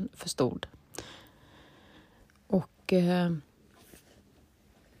personalen förstod. Och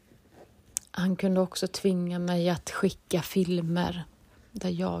han kunde också tvinga mig att skicka filmer där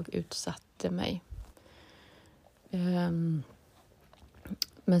jag utsatte mig.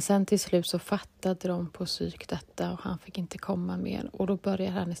 Men sen till slut så fattade de på psyk detta och han fick inte komma mer. Och då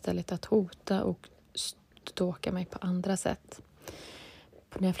började han istället att hota och stalka mig på andra sätt.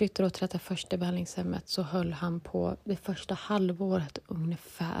 När jag flyttade till detta första behandlingshemmet så höll han på det första halvåret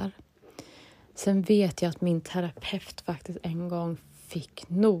ungefär. Sen vet jag att min terapeut faktiskt en gång fick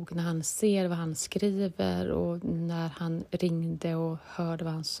nog när han ser vad han skriver och när han ringde och hörde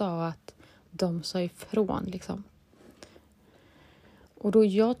vad han sa, att de sa ifrån liksom. Och då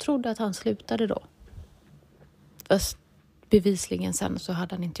jag trodde att han slutade då. Fast bevisligen sen så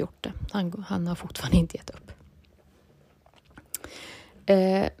hade han inte gjort det. Han har fortfarande inte gett upp.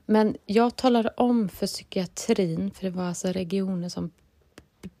 Men jag talade om för psykiatrin, för det var alltså regioner som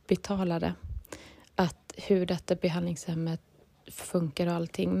betalade, att hur detta behandlingshemmet funkar och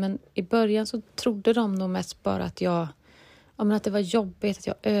allting. Men i början så trodde de nog mest bara att att det var jobbigt, att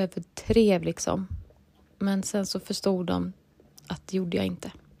jag överdrev liksom. Men sen så förstod de att det gjorde jag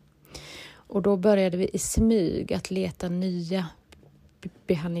inte. Och då började vi i smyg att leta nya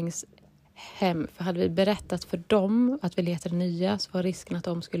behandlingshem. För hade vi berättat för dem att vi letade nya så var risken att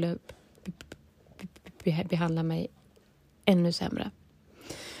de skulle behandla mig ännu sämre.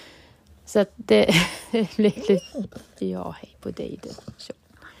 Så att det blev lite... Ja, hej på dig du. Så.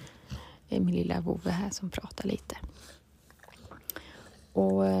 Det är min lilla vovve här som pratar lite.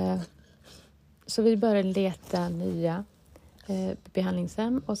 Och så vi började leta nya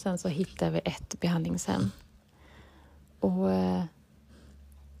behandlingshem och sen så hittade vi ett behandlingshem. Och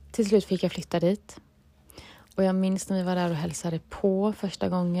till slut fick jag flytta dit. Och jag minns när vi var där och hälsade på första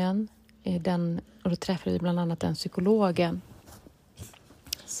gången. Och då träffade vi bland annat den psykologen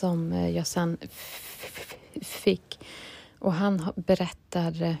som jag sen fick. Och han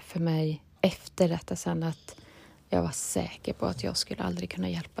berättade för mig efter detta sen att jag var säker på att jag skulle aldrig kunna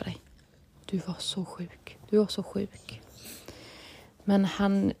hjälpa dig. Du var så sjuk. Du var så sjuk. Men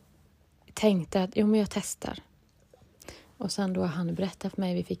han tänkte att men jag testar. Och sen då han berättade för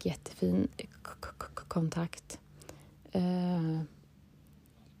mig, vi fick jättefin kontakt.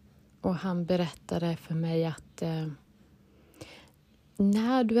 Och han berättade för mig att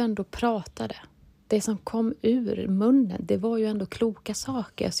när du ändå pratade, det som kom ur munnen, det var ju ändå kloka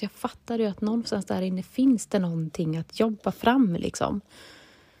saker. Så jag fattade ju att någonstans där inne finns det någonting att jobba fram liksom.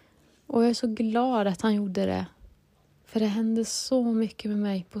 Och jag är så glad att han gjorde det. För det hände så mycket med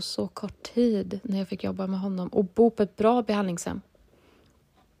mig på så kort tid när jag fick jobba med honom. Och bo på ett bra behandlingshem.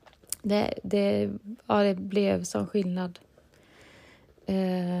 Det blev sån skillnad.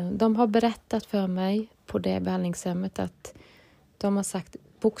 De har berättat för mig på det behandlingshemmet att de har sagt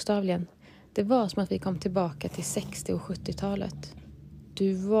bokstavligen. Det var som att vi kom tillbaka till 60- och 70-talet.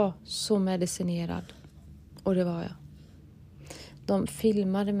 Du var så medicinerad. Och det var jag. De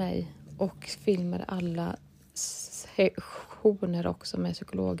filmade mig och filmade alla sessioner också med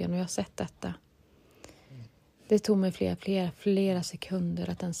psykologen. Och jag har sett detta. Det tog mig flera sekunder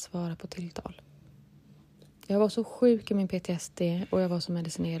att ens svara på tilltal. Jag var så sjuk i min PTSD och jag var så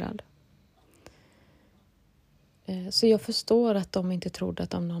medicinerad. Så jag förstår att de inte trodde att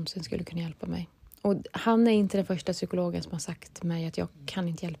de någonsin skulle kunna hjälpa mig. Och han är inte den första psykologen som har sagt till mig att jag kan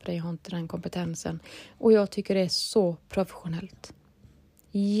inte hjälpa dig, jag har inte den kompetensen. Och jag tycker det är så professionellt.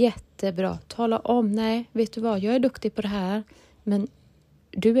 Jättebra. Tala om, nej, vet du vad, jag är duktig på det här. Men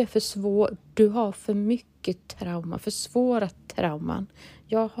du är för svår, du har för mycket trauma, för svåra trauman.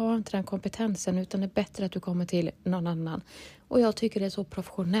 Jag har inte den kompetensen utan det är bättre att du kommer till någon annan. Och jag tycker det är så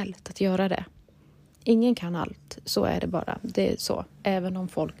professionellt att göra det. Ingen kan allt, så är det bara. Det är så, även om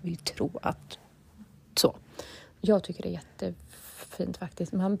folk vill tro att så. Jag tycker det är jättefint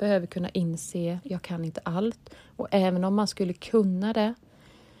faktiskt. Man behöver kunna inse, jag kan inte allt. Och även om man skulle kunna det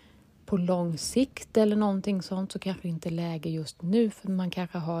på lång sikt eller någonting sånt så kanske inte läge just nu. För man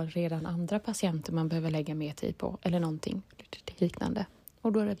kanske har redan andra patienter man behöver lägga mer tid på. Eller någonting liknande.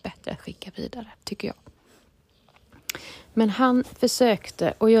 Och då är det bättre att skicka vidare, tycker jag. Men han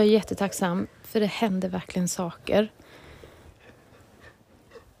försökte och jag är jättetacksam för det hände verkligen saker.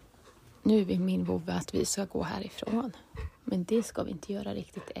 Nu vill min vovve att vi ska gå härifrån. Men det ska vi inte göra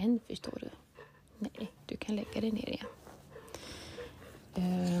riktigt än, förstår du. Nej, du kan lägga dig ner igen.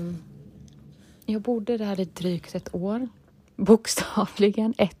 Jag bodde där i drygt ett år.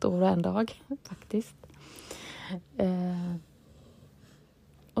 Bokstavligen 1 år och 1 dag faktiskt.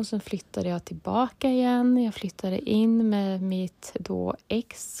 Och sen flyttade jag tillbaka igen. Jag flyttade in med mitt då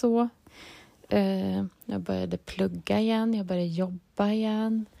ex så. Jag började plugga igen. Jag började jobba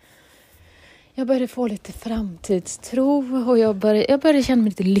igen. Jag började få lite framtidstro. Och jag började känna mig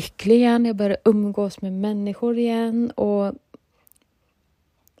lite lycklig igen. Jag började umgås med människor igen. Och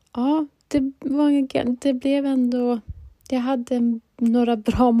ja, det blev ändå... Jag hade några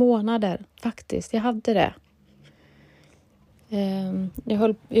bra månader faktiskt. Jag hade det.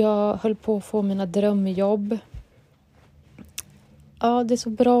 Jag höll på att få mina drömjobb. Ja, det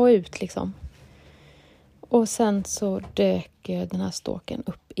såg bra ut liksom. Och sen så dök den här stalken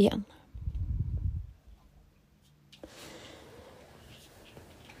upp igen.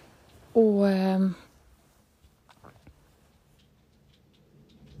 Och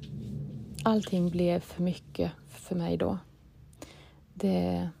allting blev för mycket för mig då.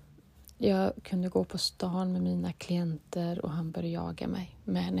 Jag kunde gå på stan med mina klienter och han började jaga mig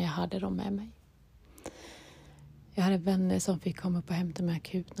när jag hade dem med mig. Jag hade vänner som fick komma upp och hämta mig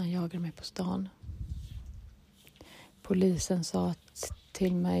akut när han jagade mig på stan. Polisen sa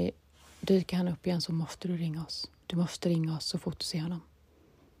till mig, dyker han upp igen så måste du ringa oss. Du måste ringa oss så fort du ser honom.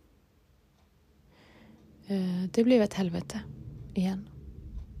 Det blev ett helvete igen.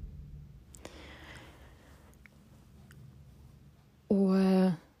 Och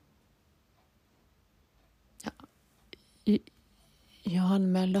jag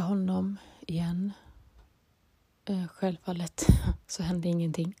anmälde honom igen. Självfallet så hände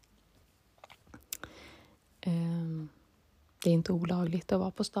ingenting. Det är inte olagligt att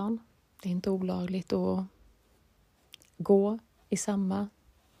vara på stan. Det är inte olagligt att gå i samma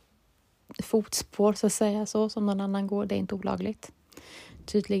fotspår så att säga, så som någon annan går. Det är inte olagligt.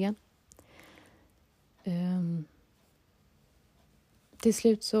 Tydligen. Till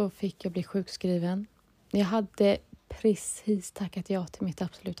slut så fick jag bli sjukskriven. Jag hade precis tackat ja till mitt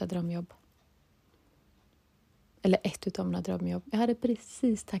absoluta drömjobb. Eller ett utav mina drömjobb. Jag hade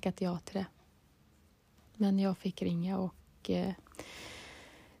precis tackat ja till det. Men jag fick ringa och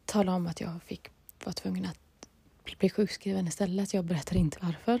tala om att jag var tvungen att bli sjukskriven istället. Jag berättar inte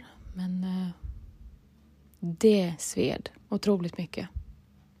varför. Men det sved otroligt mycket.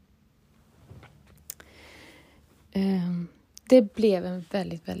 Det blev en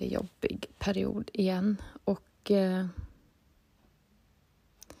väldigt, väldigt jobbig period igen. Och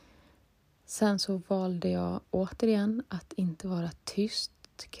sen så valde jag återigen att inte vara tyst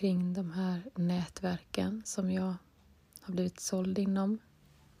kring de här nätverken som jag har blivit såld inom.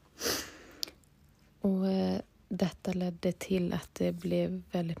 Och detta ledde till att det blev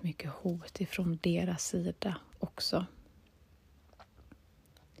väldigt mycket hot ifrån deras sida också.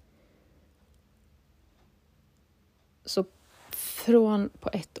 Så på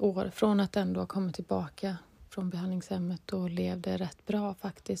ett år, från att ändå ha kommit tillbaka från behandlingshemmet och levde rätt bra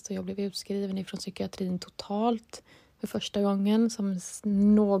faktiskt. Och jag blev utskriven ifrån psykiatrin totalt för första gången som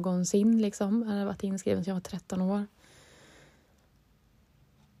någonsin liksom. Jag hade varit inskriven sedan jag var 13 år.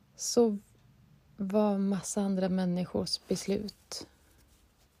 Så var massa andra människors beslut.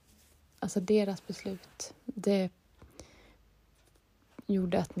 Alltså deras beslut. Det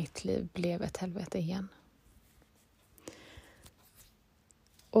gjorde att mitt liv blev ett helvete igen.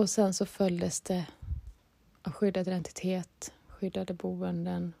 Och sen så följdes det av skyddad identitet, skyddade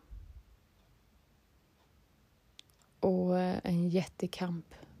boenden och en jättekamp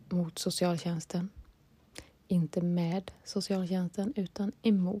mot socialtjänsten. Inte med socialtjänsten utan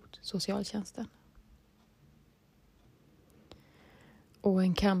emot socialtjänsten. Och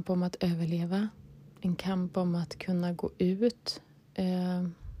en kamp om att överleva, en kamp om att kunna gå ut.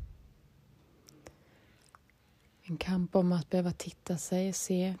 En kamp om att behöva titta sig,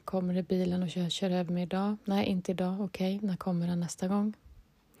 se, kommer det bilen och kör över mig idag? Nej, inte idag. Okej, när kommer den nästa gång?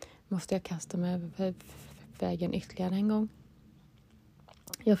 Måste jag kasta mig över vägen ytterligare en gång?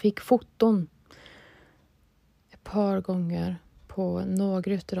 Jag fick foton ett par gånger på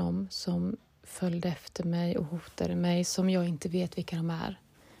några utav dem som följde efter mig och hotade mig, som jag inte vet vilka de är,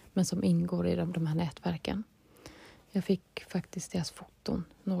 men som ingår i de här nätverken. Jag fick faktiskt deras foton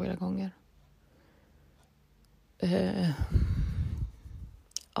några gånger.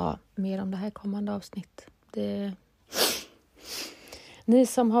 Ja, mer om det här kommande avsnitt. Ni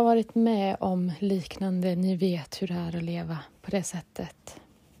som har varit med om liknande, ni vet hur det är att leva på det sättet.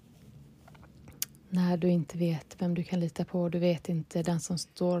 När du inte vet vem du kan lita på, du vet inte den som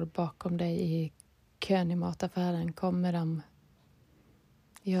står bakom dig i kön i mataffären. Kommer de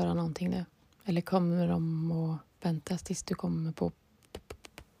göra någonting nu? Eller kommer de att vänta tills du kommer på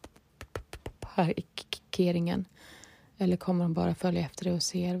parkeringen? Eller kommer de bara följa efter dig och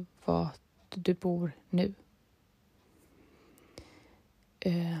se var du bor nu?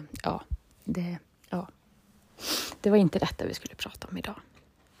 Det var inte detta vi skulle prata om idag.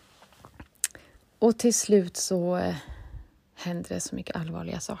 Och till slut så hände det så mycket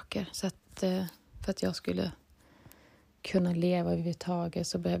allvarliga saker. Så att för att jag skulle kunna leva överhuvudtaget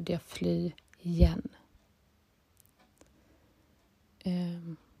så behövde jag fly igen.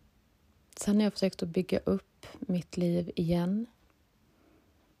 Sen har jag försökt att bygga upp mitt liv igen.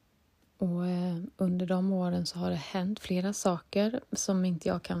 Och under de åren så har det hänt flera saker som inte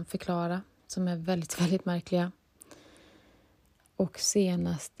jag kan förklara. Som är väldigt, väldigt märkliga. Och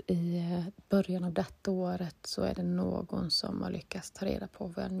senast i början av detta året så är det någon som har lyckats ta reda på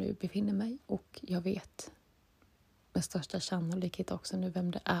var jag nu befinner mig. Och jag vet med största sannolikhet också nu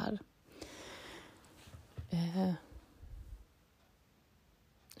vem det är.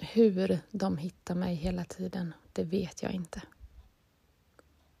 Hur de hittar mig hela tiden, det vet jag inte.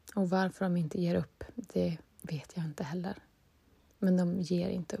 Och varför de inte ger upp, det vet jag inte heller. Men de ger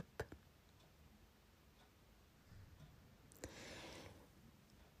inte upp.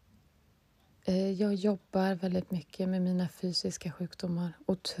 Jag jobbar väldigt mycket med mina fysiska sjukdomar.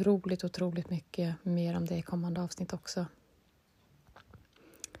 Otroligt mycket. Mer om det i kommande avsnitt också.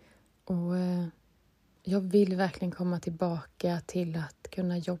 Och jag vill verkligen komma tillbaka till att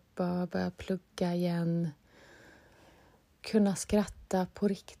kunna jobba, börja plugga igen. Kunna skratta på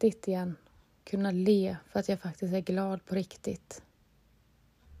riktigt igen. Kunna le för att jag faktiskt är glad på riktigt.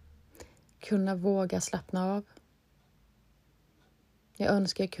 Kunna våga slappna av. Jag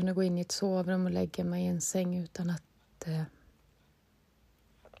önskar jag kunde gå in i ett sovrum och lägga mig i en säng utan att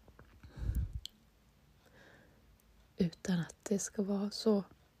det ska vara så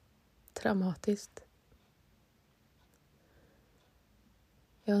traumatiskt.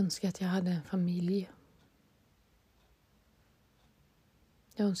 Jag önskar att jag hade en familj.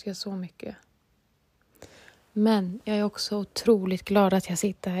 Jag önskar så mycket. Men jag är också otroligt glad att jag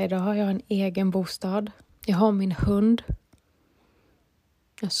sitter här idag. Jag har en egen bostad. Jag har min hund.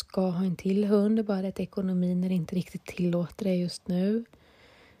 Jag ska ha en till hund, bara att ekonomin inte riktigt tillåter det just nu.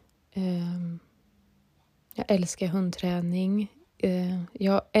 Jag älskar hundträning.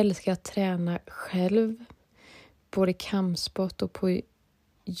 Jag älskar att träna själv. Både kampsport och på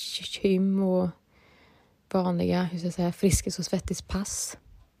gym och vanliga, friskis- och svettispass.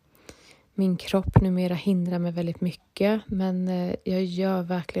 Min kropp numera hindrar mig väldigt mycket. Men jag gör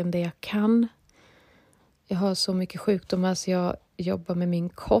verkligen det jag kan. Jag har så mycket sjukdomar så jag jobbar med min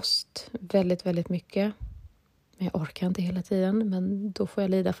kost väldigt, väldigt mycket. Men jag orkar inte hela tiden, men då får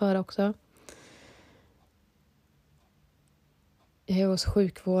jag lida för det också. Jag är hos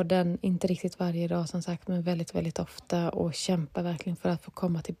sjukvården, inte riktigt varje dag som sagt, men väldigt, väldigt ofta. Och kämpar verkligen för att få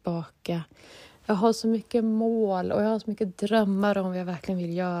komma tillbaka. Jag har så mycket mål och jag har så mycket drömmar om vad jag verkligen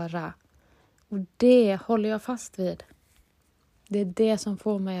vill göra. Och det håller jag fast vid. Det är det som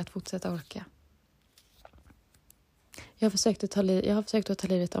får mig att fortsätta orka. Jag har försökt att ta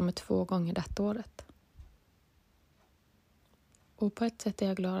livet av mig 2 gånger detta året. Och på ett sätt är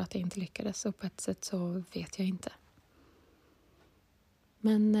jag glad att jag inte lyckades. Och på ett sätt så vet jag inte.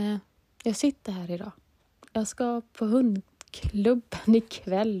 Men jag sitter här idag. Jag ska på hundklubben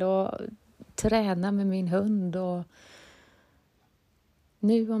ikväll och träna med min hund. Och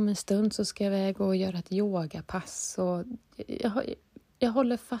nu om en stund så ska jag iväg och göra ett yogapass. Och jag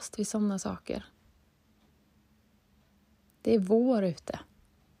håller fast vid sådana saker. Det är vår ute.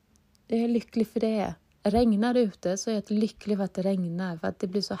 Jag är lycklig för det. Regnar ute så är jag lycklig för att det regnar. För att det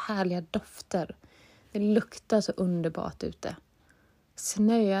blir så härliga dofter. Det luktar så underbart ute.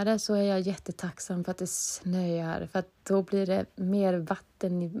 Snöar det så är jag jättetacksam för att det snöar. För att då blir det mer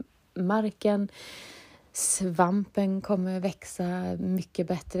vatten i marken. Svampen kommer växa mycket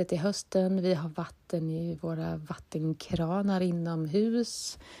bättre till hösten. Vi har vatten i våra vattenkranar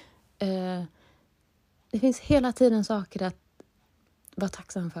inomhus. Det finns hela tiden saker att vara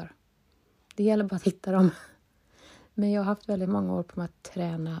tacksam för. Det gäller bara att hitta dem. Men jag har haft väldigt många år på mig att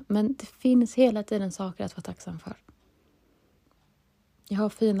träna. Men det finns hela tiden saker att vara tacksam för. Jag har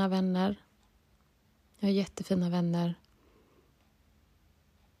fina vänner. Jag har jättefina vänner.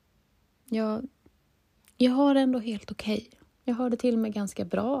 Jag har det ändå helt okej. Jag har det till och med ganska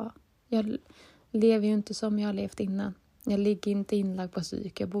bra. Jag lever ju inte som jag har levt innan. Jag ligger inte inlagd på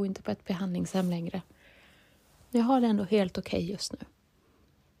psyk. Jag bor inte på ett behandlingshem längre. Jag har det ändå helt okej just nu.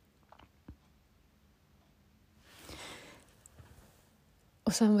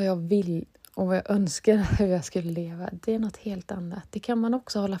 Och sen vad jag vill och vad jag önskar hur jag skulle leva, det är något helt annat. Det kan man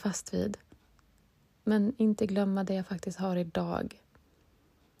också hålla fast vid. Men inte glömma det jag faktiskt har idag.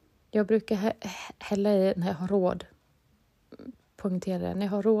 Jag brukar hälla i när jag har råd. Poängtera det. När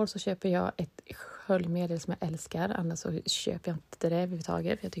jag har råd så köper jag ett sköljmedel som jag älskar. Annars så köper jag inte det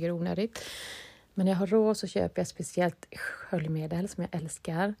överhuvudtaget för jag tycker det är onödigt. Men när jag har råd så köper jag speciellt sköljmedel som jag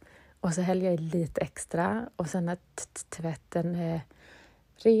älskar. Och så häller jag i lite extra. Och sen när tvätten är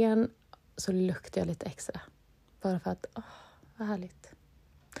ren så luktar jag lite extra. Bara för att, vad härligt.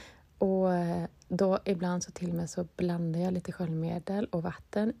 Och då ibland så till och med så blandar jag lite sköljmedel och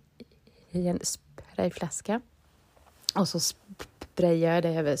vatten i en sprayflaska. Och så sprayar det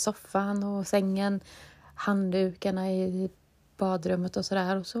över soffan och sängen, handdukarna i badrummet och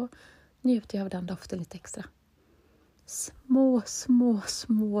sådär. Och så njuter jag av den doften lite extra. Små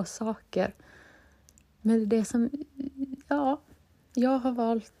saker. Men det som, jag har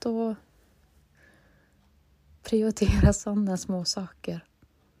valt att prioritera sådana små saker.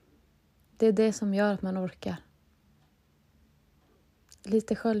 Det är det som gör att man orkar.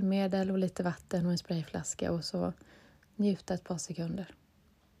 Lite sköljmedel och lite vatten och en sprayflaska och så njuta ett par sekunder.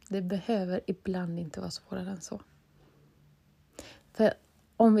 Det behöver ibland inte vara svårare än så. För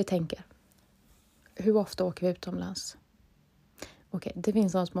om vi tänker, hur ofta åker vi utomlands? Okej, det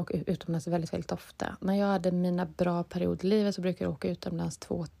finns någon som åker utomlands väldigt, väldigt ofta. När jag hade mina bra perioder i livet så brukar jag åka utomlands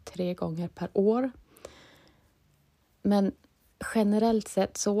 2-3 gånger per år. Men generellt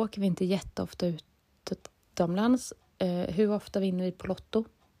sett så åker vi inte jätteofta utomlands. Hur ofta vinner vi på Lotto?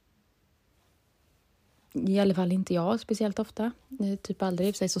 I alla fall inte jag speciellt ofta. Typ aldrig,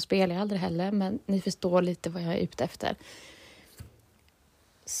 i sig så spelar jag aldrig heller. Men ni förstår lite vad jag är ute efter.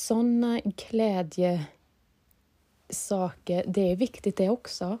 Sådana glädjesaker, det är viktigt det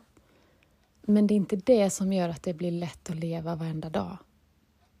också. Men det är inte det som gör att det blir lätt att leva varenda dag.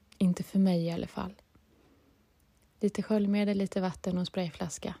 Inte för mig i alla fall. Lite sköljmedel, lite vatten och en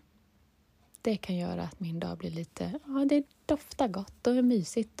sprayflaska. Det kan göra att min dag blir lite, det doftar gott och är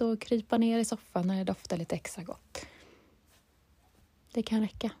mysigt och krypa ner i soffan när det doftar lite extra gott. Det kan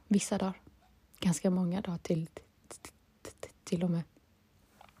räcka vissa dagar. Ganska många dagar till och med.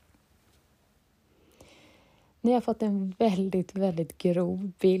 Ni har fått en väldigt, väldigt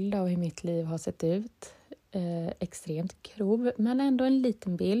grov bild av hur mitt liv har sett ut. Extremt grov, men ändå en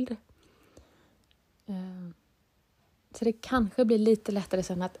liten bild. Så det kanske blir lite lättare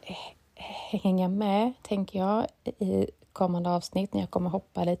sen att hänga med, tänker jag, i kommande avsnitt när jag kommer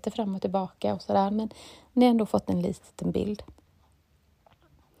hoppa lite fram och tillbaka och sådär. Men ni har ändå fått en liten bild.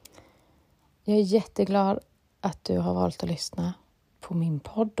 Jag är jätteglad att du har valt att lyssna på min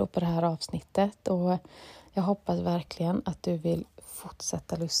podd och på det här avsnittet. Och jag hoppas verkligen att du vill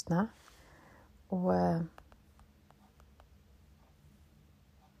fortsätta lyssna. Och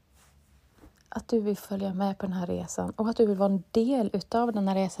att du vill följa med på den här resan. Och att du vill vara en del utav den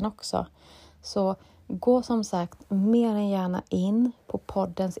här resan också. Så gå som sagt mer än gärna in på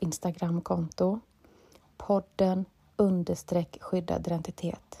poddens Instagramkonto. Podden_skyddad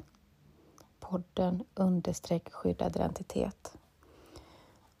identitet. Podden_skyddad identitet.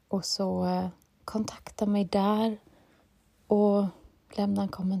 Och så kontakta mig där. Och lämna en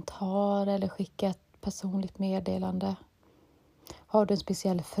kommentar eller skicka ett personligt meddelande. Har du en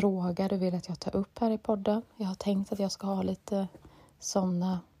speciell fråga du vill att jag tar upp här i podden? Jag har tänkt att jag ska ha lite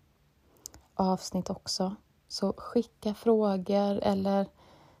sådana avsnitt också. Så skicka frågor eller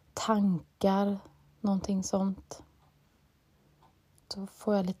tankar, någonting sånt. Så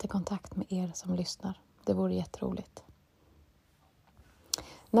får jag lite kontakt med er som lyssnar. Det vore jätteroligt.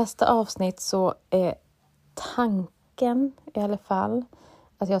 Nästa avsnitt så är tanken i alla fall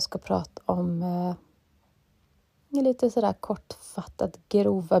att jag ska prata om lite sådär kortfattat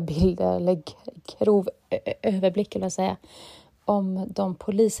grova bilder eller grov överblick eller säga om de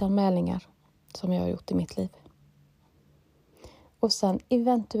polisanmälningar som jag har gjort i mitt liv. Och sen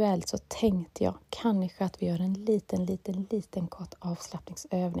eventuellt så tänkte jag kanske att vi gör en liten kort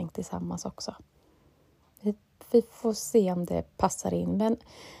avslappningsövning tillsammans också. Vi får se om det passar in. Men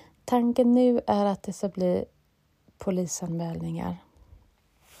tanken nu är att det ska bli polisanmälningar.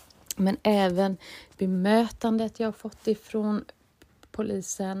 Men även bemötandet jag har fått ifrån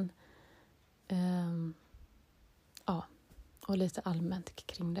polisen. Och lite allmänt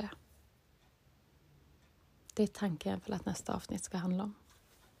kring det. Det är tanken för att nästa avsnitt ska handla om.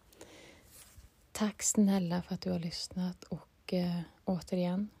 Tack snälla för att du har lyssnat. Och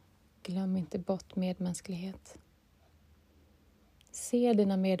återigen, glöm inte bort medmänsklighet. Se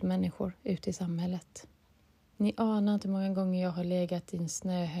dina medmänniskor ute i samhället. Ni anar inte hur många gånger jag har legat i en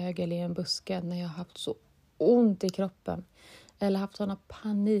snöhög eller i en buske när jag har haft så ont i kroppen. Eller haft sådana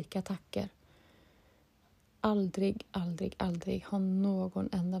panikattacker. Aldrig har någon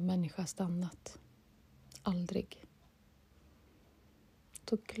enda människa stannat. Aldrig.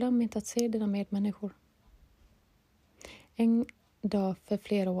 Så glöm inte att se dina medmänniskor. En dag för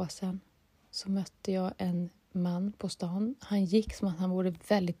flera år sedan så mötte jag en man på stan. Han gick som att han vore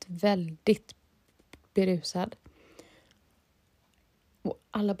väldigt, väldigt berusad. Och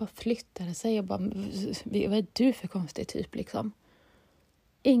alla bara flyttade sig och bara, vad är du för konstig typ liksom?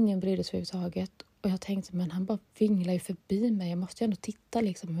 Ingen brydde sig överhuvudtaget. Och jag tänkte, men han bara vinglar ju förbi mig. Jag måste ju ändå titta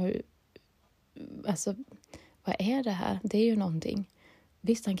liksom hur, alltså, vad är det här? Det är ju någonting.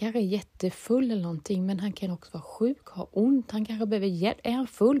 Visst, han kanske är jättefull eller någonting, men han kan också vara sjuk, ha ont. Han kanske behöver hjälp. Är han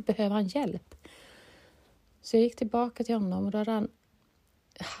full behöver han hjälp. Så jag gick tillbaka till honom och då hade han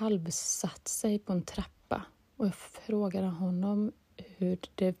halvsatt sig på en trappa. Och jag frågade honom hur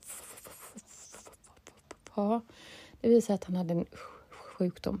det var. Det visade att han hade en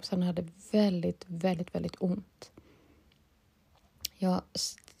sjukdom, så han hade väldigt, väldigt, väldigt ont. Jag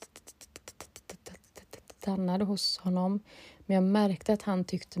stannade hos honom, men jag märkte att han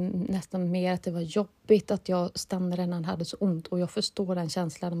tyckte nästan mer att det var jobbigt att jag stannade när han hade så ont. Och jag förstår den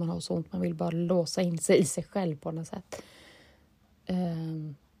känslan när man har så ont. Man vill bara låsa in sig i sig själv på något sätt.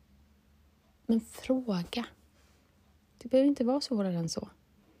 Men fråga. Det behöver inte vara svårare än så.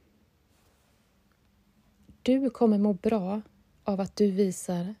 Du kommer må bra av att du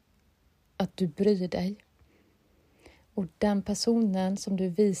visar att du bryr dig. Och den personen som du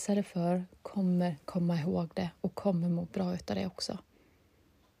visar det för kommer komma ihåg det och kommer må bra utav det också.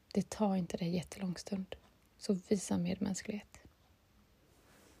 Det tar inte det jättelång stund. Så visa medmänsklighet.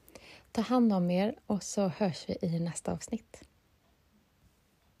 Ta hand om er och så hörs vi i nästa avsnitt.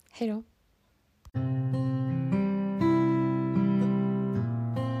 Hej då!